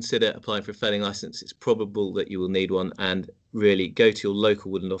 please consider applying for a felling license. It's probable that you will need one, and really go to your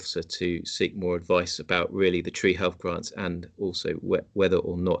local woodland officer to seek more advice about really the tree health grants and also whether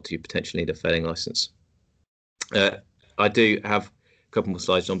or not you potentially need a felling license. I do have a couple more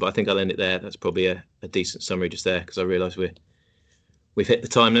slides on, but I think I'll end it there. That's probably a decent summary just there, because I realise we've hit the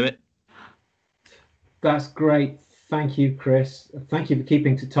time limit. That's great. Thank you, Chris. Thank you for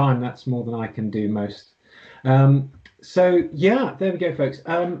keeping to time. That's more than I can do most. So yeah, there we go, folks.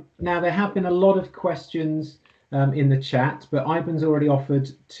 Now there have been a lot of questions in the chat, but Iben's already offered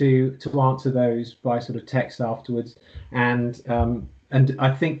to answer those by sort of text afterwards, and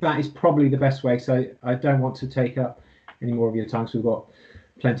I think that is probably the best way. So I don't want to take up any more of your time, because we've got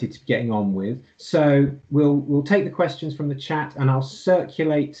plenty to be getting on with. So we'll take the questions from the chat, and I'll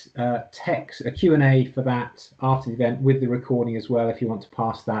circulate text a Q&A for that after the event with the recording as well, if you want to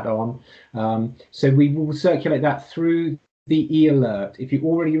pass that on. So we will circulate that through the e-alert. If you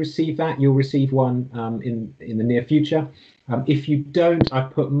already received that, you'll receive one in the near future. If you don't, I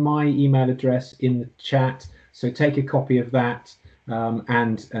put my email address in the chat, so take a copy of that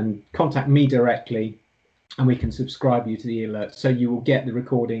and contact me directly, and we can subscribe you to the alert, so you will get the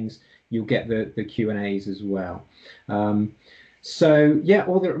recordings, you'll get the Q&As as well. So yeah,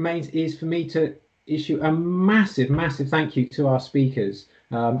 all that remains is for me to issue a massive thank you to our speakers.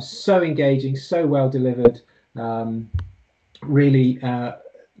 So engaging, so well delivered, really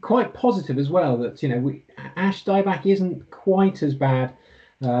quite positive as well, that ash dieback isn't quite as bad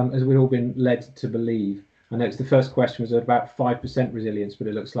as we've all been led to believe. I know the first question was about 5% resilience, but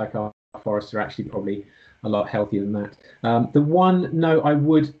it looks like our forests are actually probably a lot healthier than that. The one note I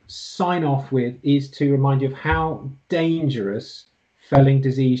would sign off with is to remind you of how dangerous felling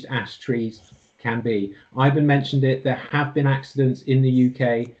diseased ash trees can be. Iben mentioned it. There have been accidents in the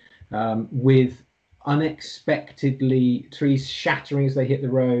UK with unexpectedly trees shattering as they hit the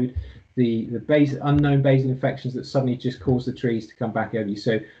road, the unknown basal infections that suddenly just cause the trees to come back over you.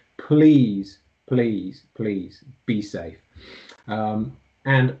 So please be safe.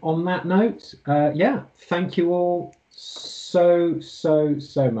 And on that note, yeah, thank you all so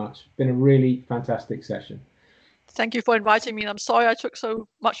much. Been a really fantastic session. Thank you for inviting me, and I'm sorry I took so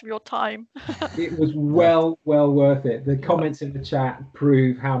much of your time. It was well worth it. The comments in the chat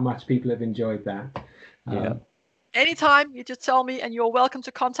prove how much people have enjoyed that. Yeah. anytime, you just tell me, and you're welcome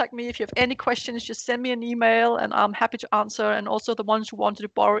to contact me if you have any questions. Just send me an email and I'm happy to answer. And also the ones who wanted to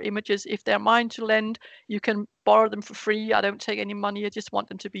borrow images, if they're mine to lend, you can borrow them for free. I don't take any money. I just want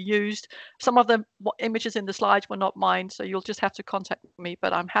them to be used. Some of the images in the slides were not mine, so you'll just have to contact me,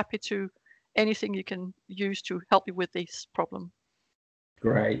 but I'm happy to anything you can use to help you with this problem.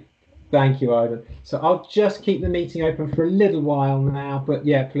 Great. Thank you, Iben. So I'll just keep the meeting open for a little while now, but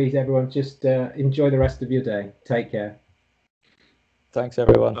yeah, please, everyone, just enjoy the rest of your day. Take care. Thanks,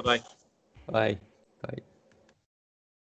 everyone. Bye-bye. Bye. Bye.